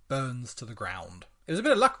burns to the ground. It was a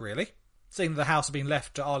bit of luck, really, seeing that the house had been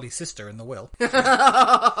left to Arlie's sister in the will.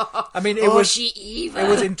 I mean, it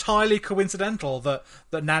was entirely coincidental that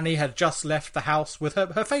Nannie had just left the house with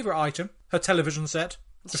her favourite item, her television set,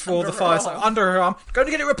 before the fire under her arm, going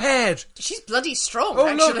to get it repaired. She's bloody strong, oh,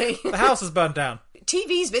 actually. Look, the house has burnt down.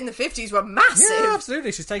 TVs in the 50s were massive. Yeah,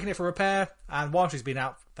 absolutely. She's taken it for repair, and while she's been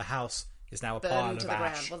out, the house is now a pile of ash.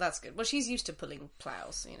 Ground. Well, that's good. Well, she's used to pulling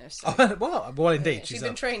ploughs, you know. So. well, indeed. Yeah, she's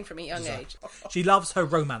been trained from a young age. She loves her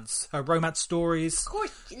romance stories. Of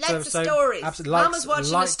course, she likes the stories. Absolutely, Mama's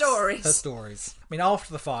watching the stories. Her stories. I mean,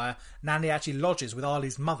 after the fire, Nannie actually lodges with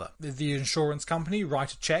Arlie's mother. The insurance company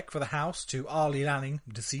write a cheque for the house to Arlie Lanning,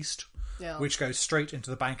 deceased, which goes straight into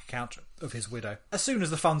the bank account of his widow. As soon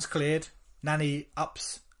as the funds cleared, Nannie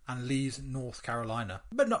ups and leaves North Carolina.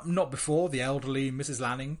 But not before the elderly Mrs.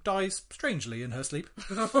 Lanning dies strangely in her sleep.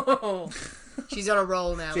 She's on a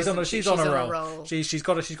roll now. She's on a roll. She's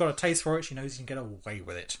got a taste for it. She knows she can get away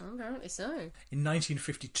with it. Apparently so. In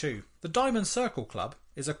 1952, the Diamond Circle Club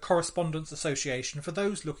is a correspondence association for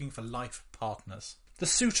those looking for life partners. The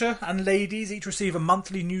suitor and ladies each receive a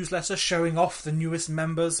monthly newsletter showing off the newest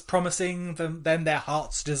members, promising them their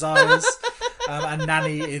heart's desires. And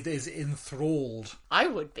Nannie is enthralled. I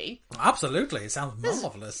would be. Absolutely, it sounds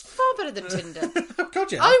marvellous. Far better than Tinder.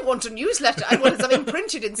 God, yeah. I want a newsletter. I want something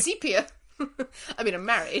printed in sepia. I mean, I'm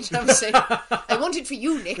married. I'm saying I want it for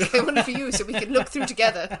you, Nick. I want it for you so we can look through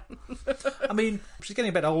together. I mean, she's getting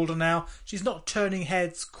a bit older now. She's not turning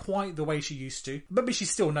heads quite the way she used to. Maybe she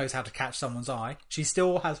still knows how to catch someone's eye. She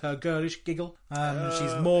still has her girlish giggle.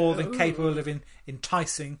 She's more than capable of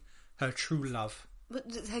enticing her true love.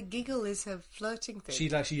 But her giggle is her flirting thing. She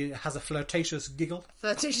has a flirtatious giggle.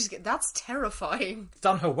 That's terrifying. It's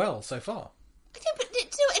done her well so far. Yeah, but do you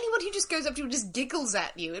know anyone who just goes up to you and just giggles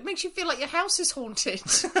at you? It makes you feel like your house is haunted.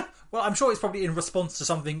 Well, I'm sure it's probably in response to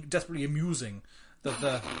something desperately amusing that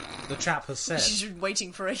the chap has said. She's been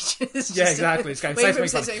waiting for ages. Yeah, exactly. It's going, say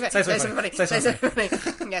something funny. Say something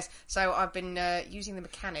funny. Yes, so I've been using the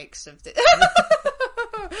mechanics of the...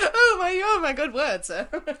 Oh my good word, sir.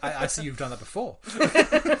 I see you've done that before.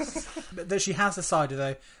 But that she has decided,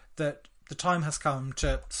 though, that the time has come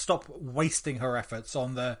to stop wasting her efforts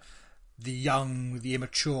on the young, the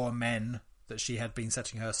immature men that she had been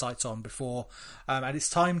setting her sights on before, and it's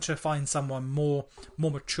time to find someone more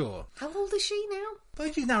mature. How old is she now? I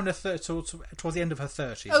think she's now in her towards the end of her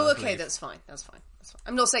 30s. Oh, okay, that's fine.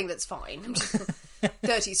 I'm not saying that's fine. I'm just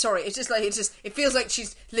 30. Sorry, it's just like it feels like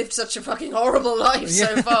she's lived such a fucking horrible life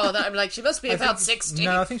so far that I'm like, she must be about 60.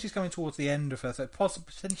 No, I think she's coming towards the end of her 30s,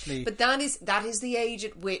 potentially. But that is the age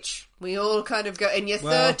at which we all kind of go in your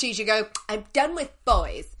 30s. You go, I'm done with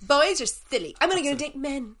boys. Boys are silly. I'm going to go date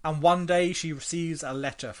men. And one day she receives a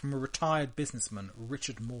letter from a retired businessman,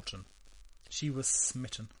 Richard Morton. She was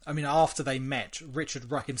smitten. I mean, after they met, Richard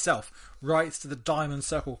himself writes to the Diamond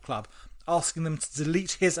Circle Club, asking them to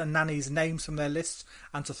delete his and Nannie's names from their lists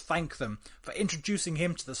and to thank them for introducing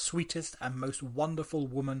him to the sweetest and most wonderful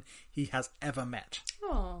woman he has ever met.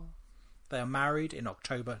 Oh. They are married in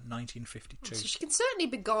October 1952. So she can certainly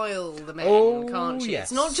beguile the men, can't she? Yes.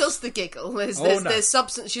 It's not just the giggle. There's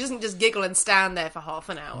substance. She doesn't just giggle and stand there for half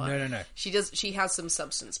an hour. No. She has some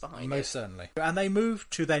substance behind it. Most certainly. And they move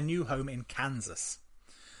to their new home in Kansas.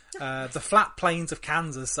 The flat plains of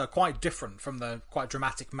Kansas are quite different from the quite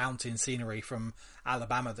dramatic mountain scenery from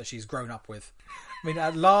Alabama that she's grown up with. I mean,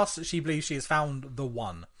 at last she believes she has found the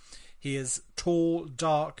one. He is tall,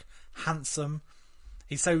 dark, handsome.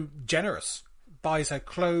 He's so generous. Buys her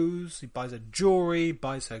clothes, he buys her jewellery,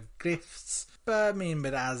 buys her gifts. But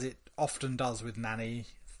as it often does with Nannie,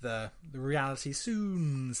 the reality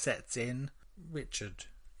soon sets in. Richard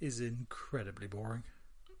is incredibly boring.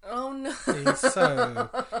 Oh no. He's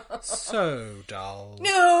so dull.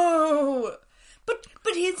 No! But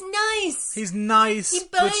he's nice. He's nice. He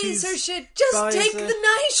buys her shit. Just take the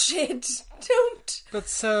nice shit. Don't. But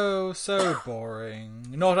so boring.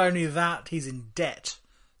 Not only that, he's in debt.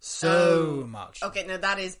 So much. Okay, no,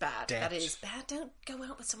 that is bad. Debt. That is bad. Don't go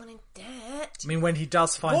out with someone in debt. I mean, when he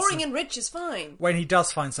does find boring and rich is fine. When he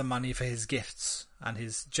does find some money for his gifts and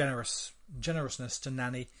his generousness to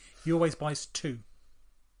Nannie, he always buys two.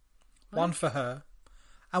 What? One for her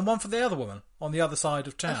and one for the other woman on the other side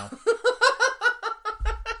of town.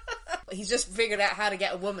 He's just figured out how to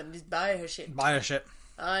get a woman. Just buy her shit.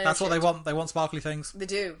 That's what they want. They want sparkly things. They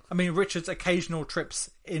do. I mean, Richard's occasional trips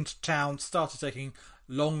into town started taking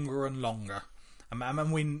longer and longer.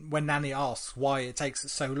 And when Nannie asks why it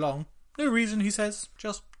takes so long, no reason, he says,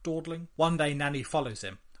 just dawdling. One day Nannie follows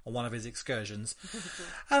him on one of his excursions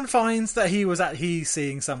and finds that he's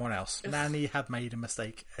seeing someone else. Nannie had made a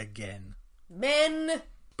mistake again. Men!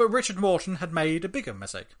 But Richard Morton had made a bigger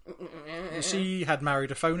mistake. She had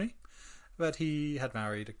married a phony, but he had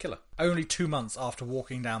married a killer. Only 2 months after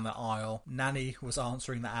walking down the aisle, Nannie was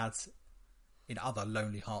answering the ads in other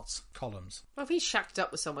Lonely Hearts columns. Well, if he's shacked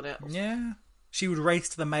up with someone else. Yeah. She would race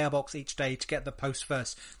to the mailbox each day to get the post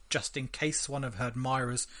first, just in case one of her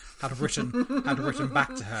admirers had written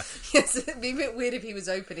back to her. Yes, it'd be a bit weird if he was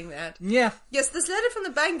opening that. Yeah. Yes, this letter from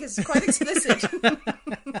the bank is quite explicit.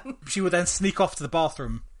 She would then sneak off to the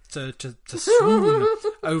bathroom to swoon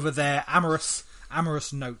over their amorous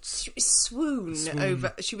notes. She was swooning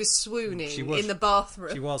in the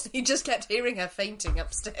bathroom. She was. He just kept hearing her fainting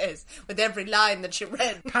upstairs with every line that she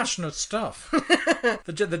read. Passionate stuff.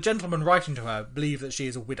 The gentleman writing to her believe that she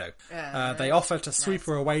is a widow. They offer to sweep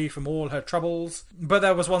her away from all her troubles, but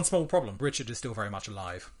there was one small problem. Richard is still very much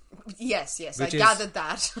alive. Yes, I gathered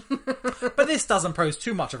that. But this doesn't pose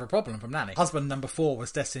too much of a problem from Nannie. Husband number 4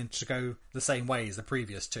 was destined to go the same way as the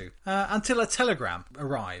previous two. Until a telegram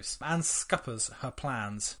arrives and scuppers her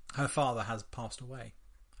plans. Her father has passed away.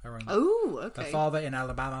 Okay. Her father in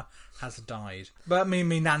Alabama has died. But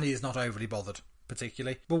Nannie is not overly bothered,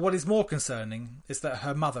 particularly. But what is more concerning is that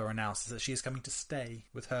her mother announces that she is coming to stay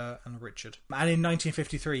with her and Richard. And in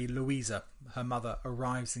 1953, Louisa, her mother,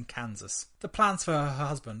 arrives in Kansas. The plans for her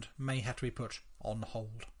husband may have to be put on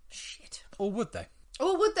hold. Shit. Or would they?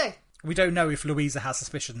 We don't know if Louisa has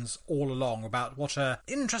suspicions all along about what her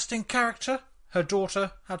interesting character, her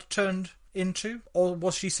daughter, had turned into, or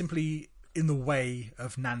was she simply in the way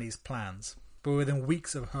of Nannie's plans. But within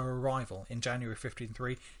weeks of her arrival in January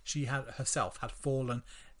 1503, she had herself had fallen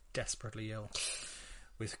desperately ill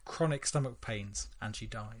with chronic stomach pains, and she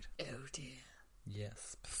died. Oh dear.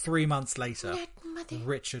 Yes. 3 months later,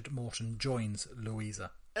 Richard Morton joins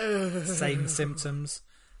Louisa. Same symptoms,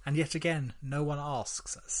 and yet again, no one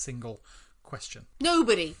asks a single question.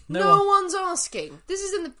 Nobody. No one's asking. This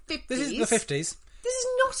is in the 50s. This is the 50s. This is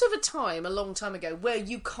not of a time, a long time ago, where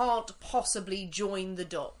you can't possibly join the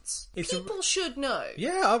dots. People should know.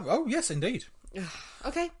 Yeah, oh yes, indeed.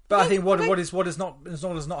 Okay. But I think what has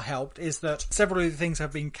not helped is that several of the things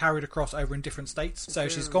have been carried across over in different states. So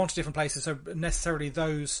she's gone to different places, so necessarily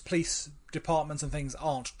those police departments and things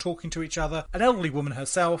aren't talking to each other. An elderly woman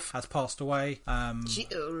herself has passed away. She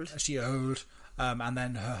old. And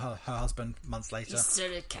then her husband, months later. He's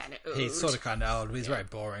sort of kind of old. He's sort of kind of old. He's very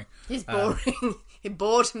boring. He's boring. He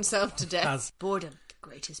bored himself to death. Boredom, the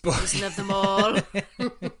greatest poison of them all.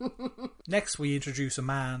 Next, we introduce a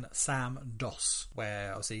man, Sam Doss,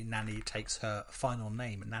 where obviously Nannie takes her final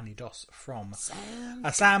name, Nannie Doss, from.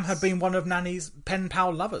 Sam had been one of Nannie's pen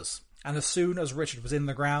pal lovers, and as soon as Richard was in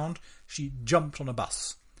the ground, she jumped on a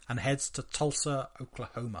bus and heads to Tulsa,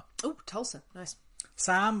 Oklahoma. Oh, Tulsa, nice.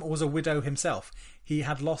 Sam was a widow himself. He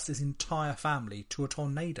had lost his entire family to a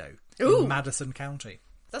tornado in Madison County.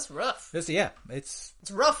 That's rough. It's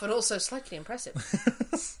rough and also slightly impressive.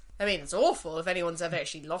 I mean, it's awful if anyone's ever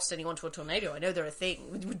actually lost anyone to a tornado. I know they're a thing.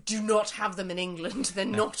 We do not have them in England. They're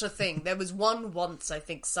not a thing. There was one once, I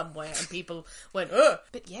think, somewhere, and people went, ugh.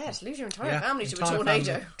 But yeah, to lose your entire family to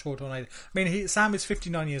a tornado. I mean, Sam is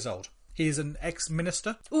 59 years old. He is an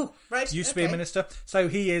ex-minister. Ooh, right. Used to be a minister. So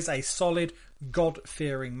he is a solid,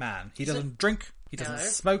 God-fearing man. He doesn't drink. He doesn't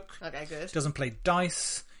smoke. Okay, good. He doesn't play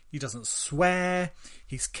dice. He doesn't swear.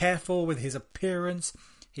 He's careful with his appearance.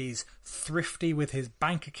 He's thrifty with his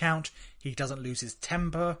bank account. He doesn't lose his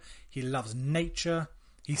temper. He loves nature.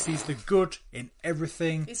 He sees the good in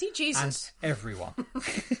everything. Is he Jesus? And everyone.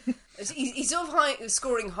 He's sort of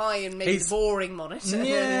scoring high in maybe the boring monitor.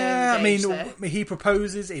 Yeah, I mean, he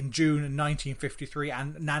proposes in June 1953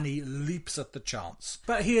 and Nannie leaps at the chance.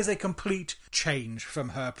 But he is a complete change from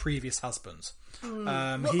her previous husbands.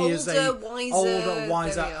 He is a older,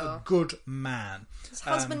 wiser, a good man. His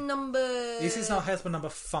husband number... This is not husband number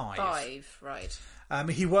 5. 5, right.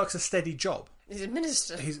 He works a steady job. He's a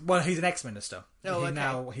minister. He's an ex-minister. Oh,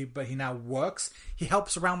 okay. He now works. He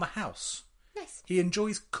helps around the house. Nice. He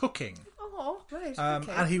enjoys cooking. Oh, right.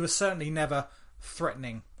 Okay. And he was certainly never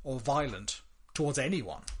threatening or violent towards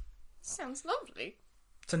anyone. Sounds lovely.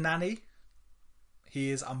 To Nannie,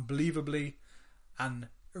 he is unbelievably and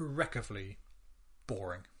irrecoverably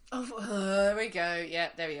boring. Oh, there we go. Yeah,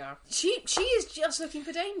 there we are. She is just looking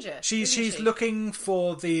for danger. She's looking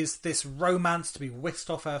for this romance to be whisked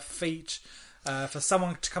off her feet, for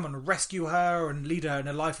someone to come and rescue her and lead her in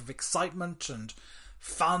a life of excitement and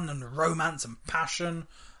fun and romance and passion.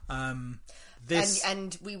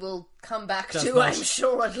 And we will come back to, I'm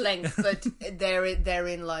sure, at length, but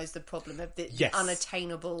therein lies the problem of the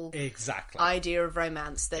unattainable idea of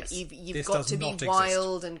romance, that you've got to be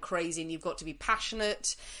wild and crazy, and you've got to be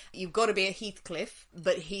passionate, you've got to be a Heathcliff,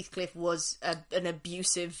 but Heathcliff was an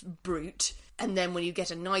abusive brute, and then when you get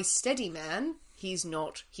a nice steady man, he's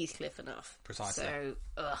not Heathcliff enough. Precisely. So,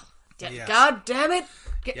 God damn it!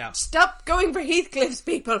 Stop going for Heathcliffs,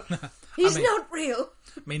 people! He's not real.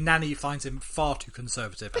 I mean, Nannie finds him far too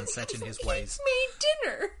conservative and set in his ways. He made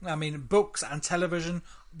dinner. I mean, books and television,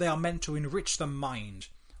 they are meant to enrich the mind,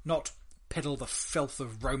 not peddle the filth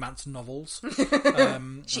of romance novels.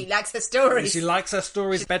 She likes her stories. She likes her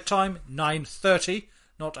stories. Bedtime, 9:30,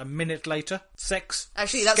 not a minute later. Sex,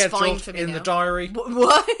 actually, that's fine for me in now. The diary.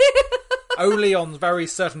 What? Only on very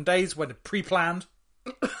certain days when pre-planned.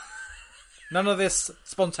 None of this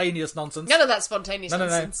spontaneous nonsense. None of that spontaneous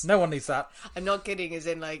nonsense. No one needs that. I'm not kidding, as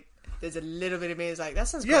in, like, there's a little bit of me that's like, that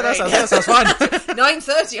sounds great. Yeah, that sounds fine.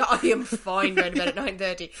 9:30, I am fine going to bed at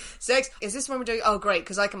 9:30. Sex, is this when we're doing... Oh, great,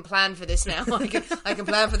 because I can plan for this now. I can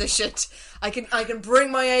plan for this shit. I can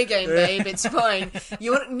bring my A game, babe, it's fine.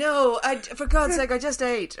 You want... No, for God's sake, I just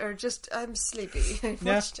ate, or just... I'm sleepy.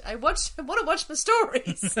 I want to watch the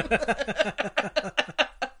stories.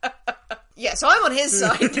 Yeah, so I'm on his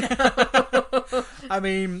side now. I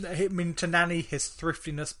mean, to Nannie, his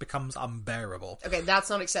thriftiness becomes unbearable. Okay, that's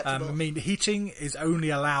not acceptable. I mean, heating is only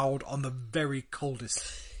allowed on the very coldest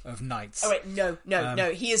of nights. Oh, wait, no.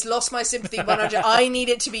 He has lost my sympathy 100. I need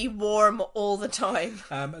it to be warm all the time.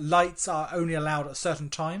 Lights are only allowed at certain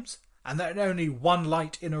times, and there's only one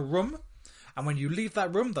light in a room. And when you leave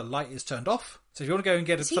that room, the light is turned off. So if you want to go and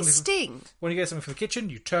get something, when you get something from the kitchen,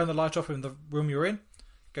 you turn the light off in the room you're in.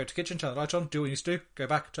 Go to the kitchen, turn the light on, do what you need to do, go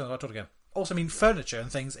back, turn the light on again. Also, furniture and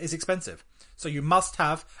things is expensive, so you must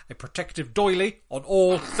have a protective doily on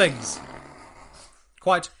all things.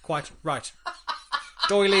 Quite right.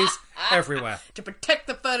 Doilies everywhere to protect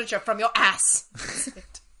the furniture from your ass.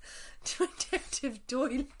 Protective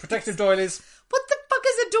doily. Protective doilies. What the fuck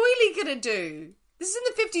is a doily gonna do? This is in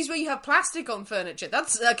the 50s where you have plastic on furniture.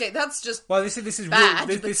 That's just this is bad,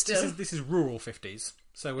 this is rural 50s.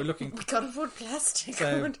 So we're looking. We can't afford plastic.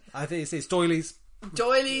 So I think it's doilies.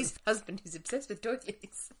 Doilies. Husband is obsessed with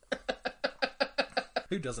doilies.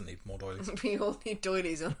 Who doesn't need more doilies? We all need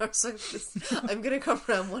doilies on our sofas. I'm going to come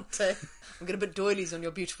round one day. I'm going to put doilies on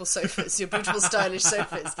your beautiful sofas, your beautiful stylish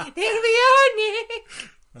sofas. There we are, Nick.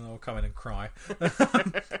 And I'll come in and cry.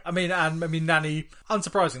 Nannie,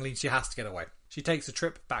 unsurprisingly, she has to get away. She takes a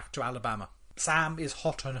trip back to Alabama. Sam is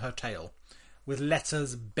hot on her tail, with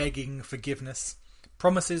letters begging forgiveness,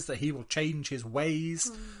 promises that he will change his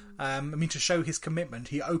ways. To show his commitment,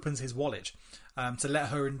 he opens his wallet to let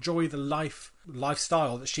her enjoy the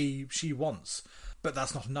lifestyle that she wants. But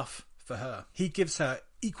that's not enough for her. He gives her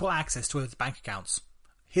equal access to his bank accounts.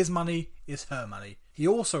 His money is her money. He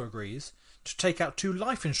also agrees to take out 2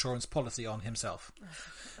 life insurance policy on himself,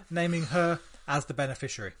 naming her as the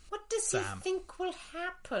beneficiary. What does Sam. he think will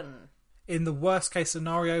happen? In the worst case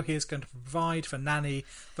scenario, he is going to provide for Nannie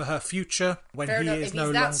for her future when Fair he enough. is If no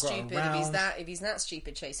he's longer that stupid, around. if he's that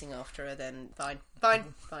stupid chasing after her, then fine.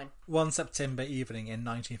 One September evening in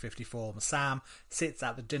 1954, Sam sits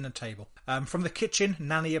at the dinner table. From the kitchen,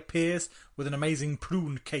 Nannie appears with an amazing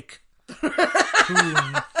prune cake.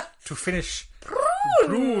 Prune to finish. Prunes. A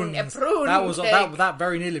prune cake. That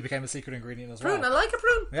very nearly became a secret ingredient as well. Prune. I like a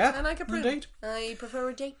prune. Yeah, I like a prune. Indeed. I prefer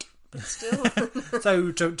a date, but still.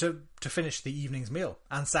 So to finish the evening's meal,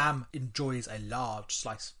 and Sam enjoys a large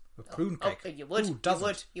slice of prune cake. Oh, you would.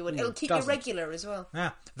 You would. It'll keep you regular as well.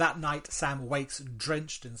 Yeah. That night, Sam wakes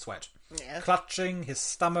drenched in sweat, Yeah. clutching his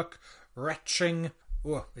stomach, retching.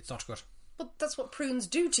 Oh, it's not good. Well, that's what prunes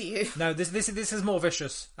do to you. No, this is more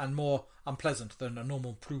vicious and more unpleasant than a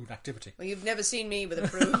normal prune activity. Well, you've never seen me with a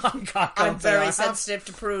prune. can't I'm say I very have. sensitive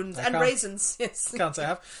to prunes and raisins. Yes. Can't say I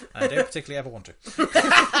have. And I don't particularly ever want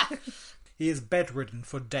to. He is bedridden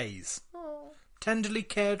for days, tenderly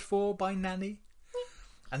cared for by Nannie,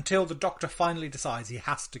 until the doctor finally decides he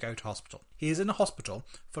has to go to hospital. He is in a hospital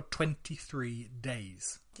for 23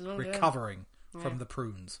 days, recovering from the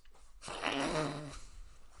prunes.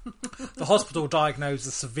 The hospital diagnosed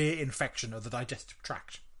a severe infection of the digestive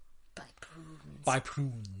tract. By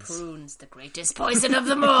prunes. Prunes, the greatest poison of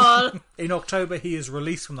them all. In October, he is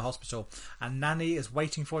released from the hospital, and Nannie is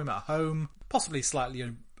waiting for him at home, possibly slightly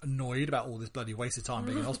annoyed about all this bloody wasted time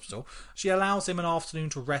being in hospital. She allows him an afternoon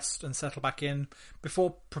to rest and settle back in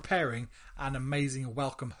before preparing an amazing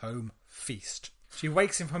welcome home feast. She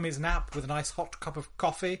wakes him from his nap with a nice hot cup of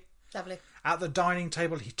coffee. Lovely. At the dining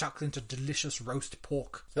table, he tucks into delicious roast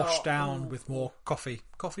pork, washed down with more coffee.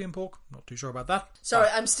 Coffee and pork? Not too sure about that. Sorry,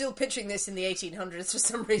 I'm still picturing this in the 1800s for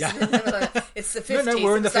some reason. Yeah. It's the 50s. No,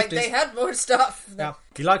 we're in the 50s. Like they had more stuff. Yeah.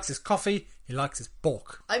 He likes his coffee. He likes his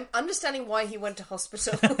pork. I'm understanding why he went to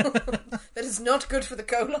hospital. That is not good for the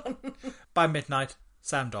colon. By midnight,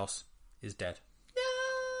 Sam Doss is dead. No.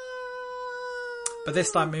 But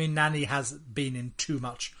this time, Nannie has been in too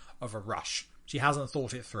much of a rush. She hasn't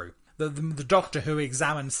thought it through. The doctor who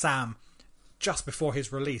examined Sam just before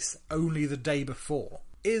his release, only the day before,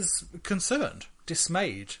 is concerned,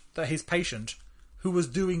 dismayed that his patient, who was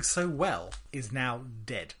doing so well, is now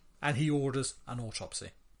dead. And he orders an autopsy.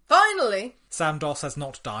 Finally! Sam Doss has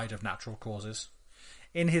not died of natural causes.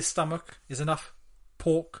 In his stomach is enough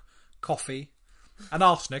pork, coffee, and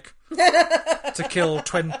arsenic to kill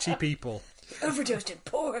 20 people. Overdosed in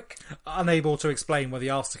pork. Unable to explain where the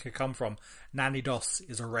arsenic had come from, Nannie Doss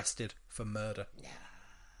is arrested for murder.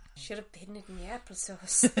 Should have hidden it in the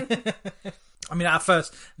applesauce. At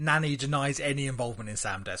first, Nannie denies any involvement in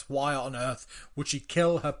Sam's death. Why on earth would she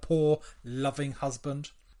kill her poor, loving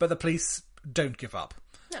husband? But the police don't give up.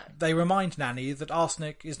 No. They remind Nannie that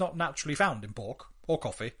arsenic is not naturally found in pork or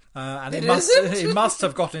coffee, and it must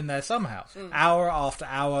have got in there somehow. Hour after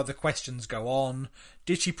hour, the questions go on.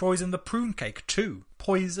 Did she poison the prune cake too?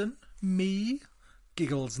 Poison me?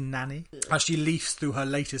 Giggles Nannie as she leafs through her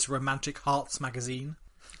latest Romantic Hearts magazine.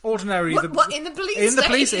 Ordinarily, what in the police in the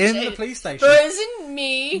police station. Poison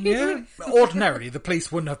me. Yeah. Ordinarily, the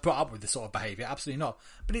police wouldn't have put up with this sort of behaviour. Absolutely not.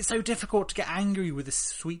 But it's so difficult to get angry with this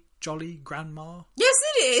sweet, jolly grandma. Yes,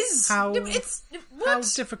 it is. How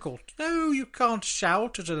What? difficult. No, you can't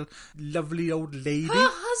shout at a lovely old lady. Her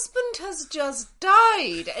husband has just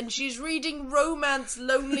died, and she's reading Romance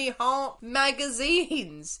Lonely Heart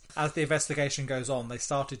magazines. As the investigation goes on, they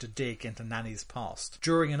started to dig into Nannie's past.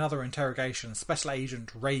 During another interrogation, Special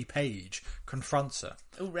Agent Ray Page confronts her.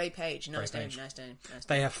 Oh, Ray Page. Nice Ray name, Page. nice name.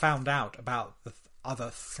 They have found out about the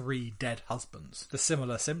other 3 dead husbands, the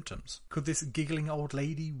similar symptoms. Could this giggling old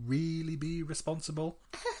lady really be responsible?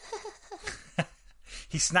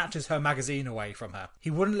 He snatches her magazine away from her.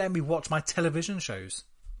 He wouldn't let me watch my television shows,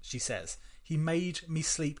 she says. He made me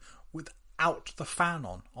sleep without the fan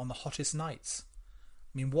on the hottest nights.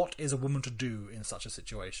 I mean, what is a woman to do in such a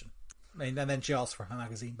situation? I mean, and then she asks for her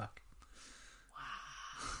magazine back.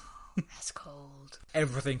 That's cold.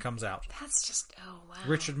 Everything comes out. That's just, oh wow.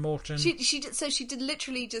 Richard Morton. She did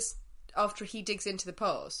literally just, after he digs into the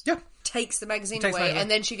past, Yeah. takes the magazine Takes the away, magazine.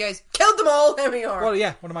 and then she goes, killed them all, here we are. Well,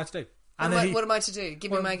 yeah, what am I to do? What am I to do?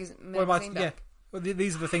 Give me magazine back? Yeah. Well,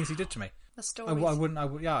 these are the things he did to me. The stories.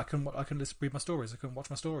 I couldn't listen, read my stories. I couldn't watch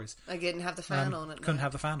my stories. I didn't have the fan on. Couldn't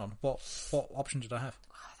have the fan on. What option did I have?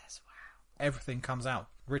 Oh, that's wow. Everything comes out.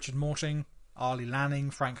 Richard Morting, Arlie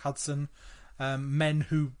Lanning, Frank Hudson, men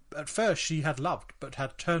who at first she had loved, but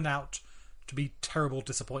had turned out to be terrible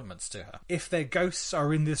disappointments to her. If their ghosts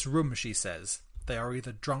are in this room, she says, they are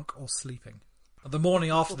either drunk or sleeping. The morning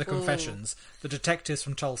after the confessions, the detectives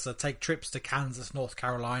from Tulsa take trips to Kansas, North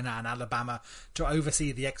Carolina and Alabama to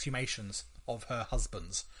oversee the exhumations of her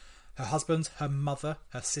husbands. Her mother,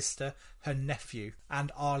 her sister, her nephew,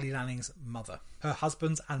 and Arlie Lanning's mother. Her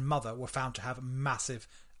husbands and mother were found to have massive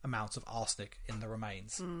amounts of arsenic in the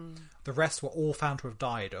remains. The rest were all found to have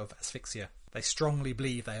died of asphyxia. They strongly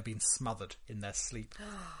believe they have been smothered in their sleep.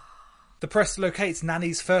 The press locates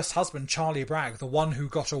Nannie's first husband, Charlie Bragg, the one who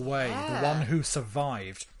got away, the one who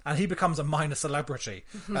survived. And he becomes a minor celebrity,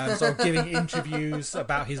 sort of giving interviews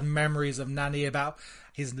about his memories of Nannie, about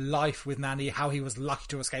his life with Nannie, how he was lucky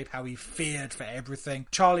to escape, how he feared for everything.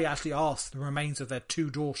 Charlie actually asked the remains of their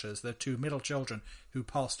 2 daughters, their 2 middle children who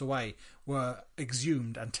passed away, were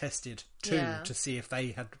exhumed and tested too, to see if they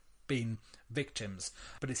had been victims.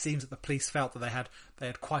 But it seems that the police felt that they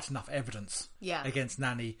had quite enough evidence against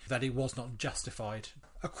Nannie that it was not justified.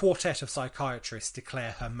 A quartet of psychiatrists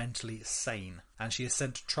declare her mentally sane, and she is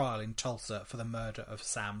sent to trial in Tulsa for the murder of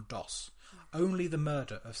Sam Doss. Only the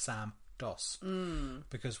murder of Sam Doss,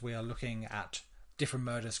 because we are looking at different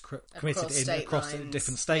murders committed across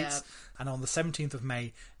different states. And on the 17th of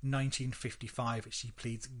May 1955 she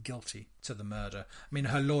pleads guilty to the murder. I mean,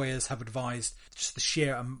 her lawyers have advised just the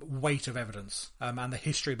sheer weight of evidence and the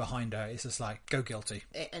history behind her is just like, go guilty.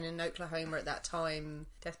 And in Oklahoma at that time,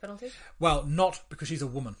 death penalty? Well, not because she's a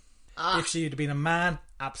woman. If she had been a man,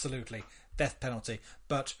 absolutely death penalty,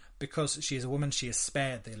 but because she is a woman, she is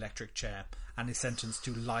spared the electric chair and is sentenced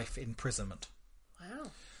to life imprisonment.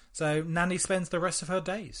 Wow. So Nannie spends the rest of her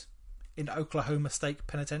days in Oklahoma State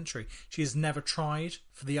Penitentiary. She is never tried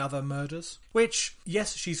for the other murders. Which,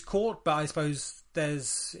 yes, she's caught, but I suppose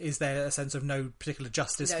is there a sense of no particular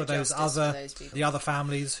justice for those the other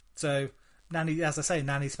families. So Nannie, as I say,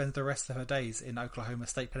 Nannie spends the rest of her days in Oklahoma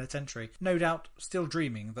State Penitentiary, no doubt still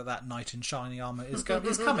dreaming that that knight in shining armour is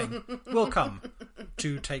coming, will come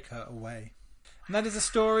to take her away. And that is the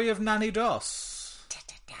story of Nannie Doss.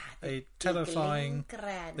 A terrifying,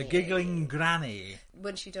 the giggling granny.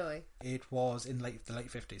 When did she die? It was in the late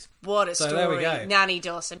 50s. What a story! There we go. Nannie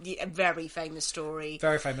Doss, a very famous story.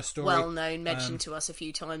 Very famous story. Well known, mentioned to us a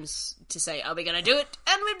few times to say, "Are we going to do it?"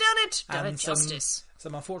 And we've done it. Done it justice.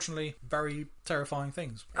 Some unfortunately very terrifying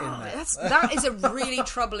things in there. That is a really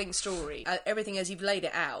troubling story. Everything as you've laid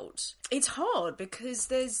it out, it's hard because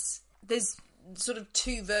there's sort of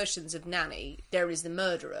 2 versions of Nannie. There is the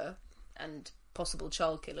murderer and possible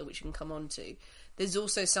child killer, which we can come on to. There's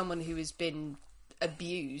also someone who has been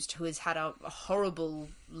abused, who has had a horrible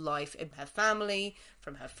life in her family,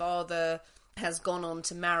 from her father, has gone on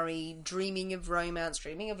to marry, dreaming of romance,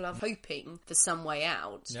 dreaming of love, hoping for some way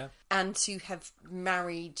out, and to have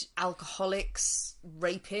married alcoholics,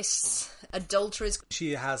 rapists, adulterers.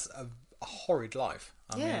 She has a horrid life.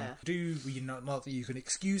 I mean, not that you can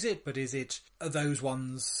excuse it, but are those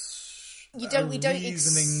ones...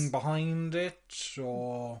 reasoning behind it,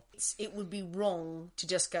 or it would be wrong to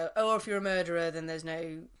just go, oh, if you're a murderer, then there's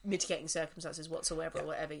no mitigating circumstances whatsoever, or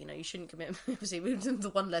whatever. You shouldn't commit. Obviously, the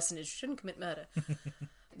one lesson is you shouldn't commit murder.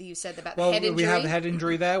 You said about the head injury. We have the head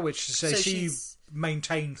injury there, which she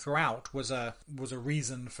maintained throughout was a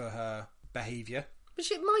reason for her behaviour.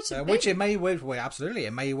 Which it might have been. Which it may well, absolutely,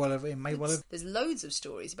 it may well have. There's loads of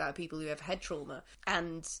stories about people who have head trauma,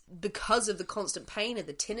 and because of the constant pain and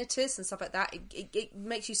the tinnitus and stuff like that, it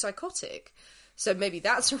makes you psychotic. So maybe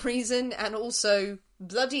that's a reason, and also,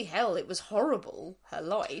 bloody hell, it was horrible, her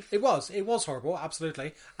life. It was horrible,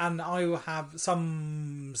 absolutely. And I will have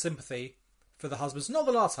some sympathy for the husbands. Not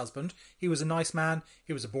the last husband. He was a nice man.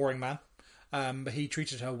 He was a boring man. But he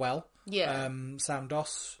treated her well. Yeah. Sam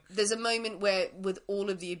Doss. There's a moment where, with all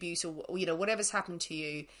of the abuse, or whatever's happened to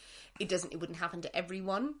you, it wouldn't happen to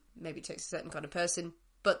everyone. Maybe it takes a certain kind of person,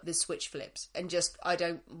 but the switch flips. And just, I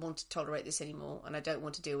don't want to tolerate this anymore, and I don't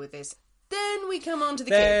want to deal with this. Then we come on to the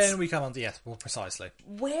kids. Then we come on to, yes, well, precisely.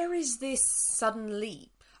 Where is this sudden leap?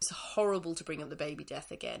 It's horrible to bring up the baby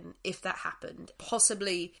death again, if that happened.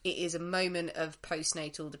 Possibly it is a moment of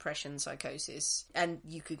postnatal depression psychosis, and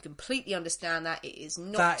you can completely understand that. It is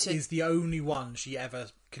not. That is the only one she ever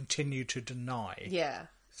continued to deny. Yeah.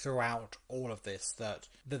 Throughout all of this, that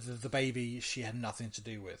the baby she had nothing to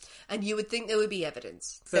do with. And you would think there would be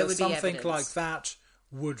evidence. There would be something like that.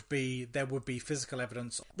 There would be physical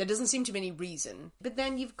evidence. There doesn't seem to be any reason. But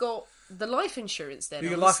then you've got the life insurance then.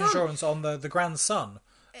 You've got life insurance on the grandson.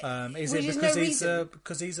 Is it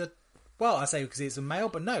because he's a... Well, I say because he's a male,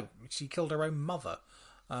 but no, she killed her own mother.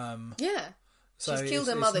 Yeah. So she's killed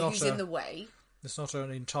her mother who's in the way. It's not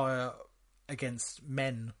an entire against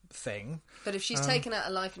men thing. But if she's taken out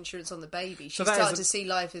a life insurance on the baby, she's started to see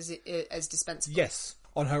life as dispensable. Yes,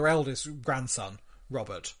 on her eldest grandson,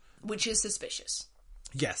 Robert. Which is suspicious.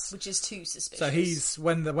 Yes. Which is too suspicious. So he's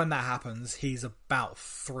when that happens, he's about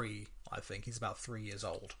 3, I think. He's about 3 years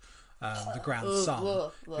old. The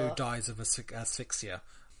grandson who dies of asphyxia.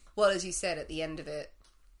 Well, as you said at the end of it,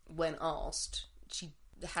 when asked, she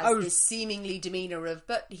has this seemingly demeanour of,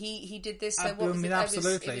 but he did this. So what was it?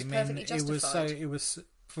 Absolutely. It was perfectly justified. It was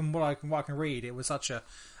from what I can read, it was such a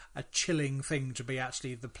chilling thing to be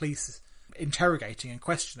actually the police interrogating and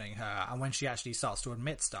questioning her, and when she actually starts to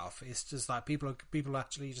admit stuff, it's just like people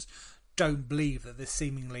actually just don't believe that this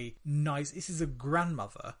seemingly nice. This is a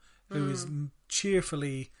grandmother who is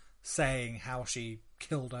cheerfully saying how she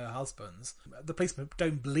killed her husbands. The police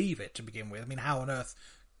don't believe it to begin with. I mean, how on earth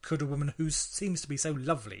could a woman who seems to be so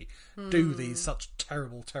lovely do these such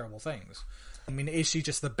terrible, terrible things? I mean, is she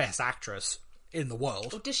just the best actress in the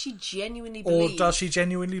world? Or does she genuinely believe? Or does she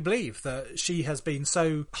genuinely believe that she has been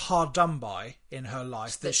so hard done by in her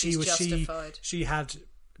life that she had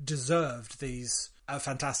deserved these a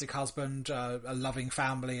fantastic husband, a loving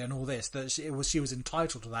family, and all this, that she was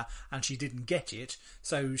entitled to that, and she didn't get it,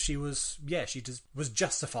 so she was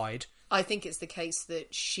justified. I think it's the case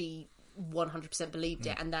that she 100% believed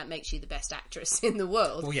it, and that makes you the best actress in the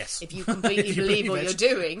world. Well, yes. If you completely believe what you're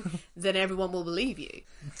doing, then everyone will believe you.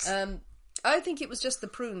 I think it was just the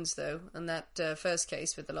prunes, though, in that first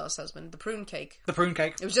case with the last husband. The prune cake. The prune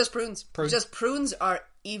cake. It was just prunes. Just prunes are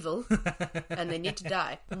evil, and they need to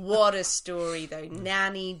die. What a story, though.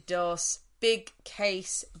 Nannie Doss, big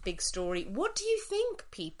case, big story. What do you think,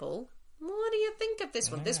 people? What do you think of this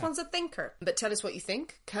one? This one's a thinker. But tell us what you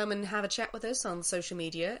think. Come and have a chat with us on social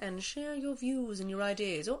media and share your views and your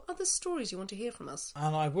ideas or other stories you want to hear from us.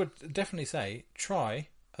 And I would definitely say, try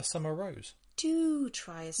a summer rose. Do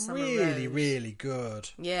try a summer rose. Really, really good.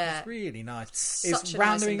 Yeah. It's really nice. Such a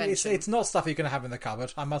nice invention. It's not stuff you're going to have in the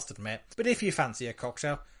cupboard, I must admit. But if you fancy a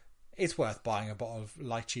cocktail, it's worth buying a bottle of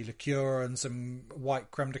lychee liqueur and some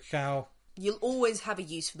white creme de cacao. You'll always have a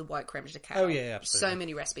use for the white creme de cacao. Oh, yeah, absolutely. So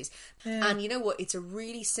many recipes. Yeah. And you know what? It's a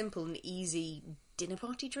really simple and easy dinner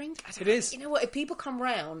party drink. It is. You know what? If people come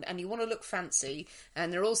round and you want to look fancy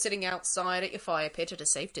and they're all sitting outside at your fire pit at a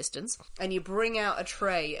safe distance and you bring out a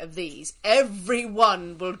tray of these,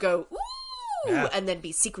 everyone will go, ooh! Yeah. And then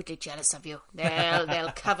be secretly jealous of you.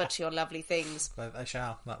 They'll covet your lovely things. They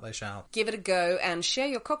shall. That they shall. Give it a go and share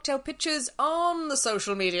your cocktail pictures on the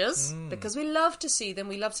social medias because we love to see them.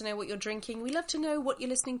 We love to know what you're drinking. We love to know what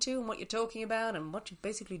you're listening to and what you're talking about and what you're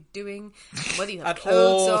basically doing. Whether you have at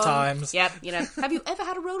clothes all on. times. Yep. You know. Have you ever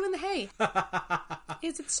had a roll in the hay?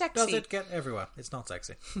 Is it sexy? Does it get everywhere? It's not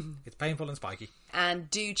sexy. It's painful and spiky. And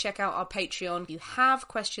do check out our Patreon. If you have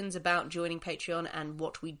questions about joining Patreon and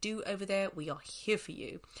what we do over there, we are here for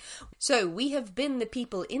you. So we have been the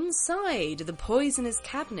people inside the poisonous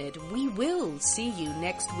cabinet. We will see you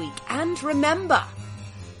next week. And remember,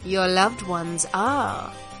 your loved ones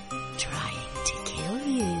are trying to kill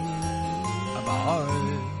you. Bye-bye.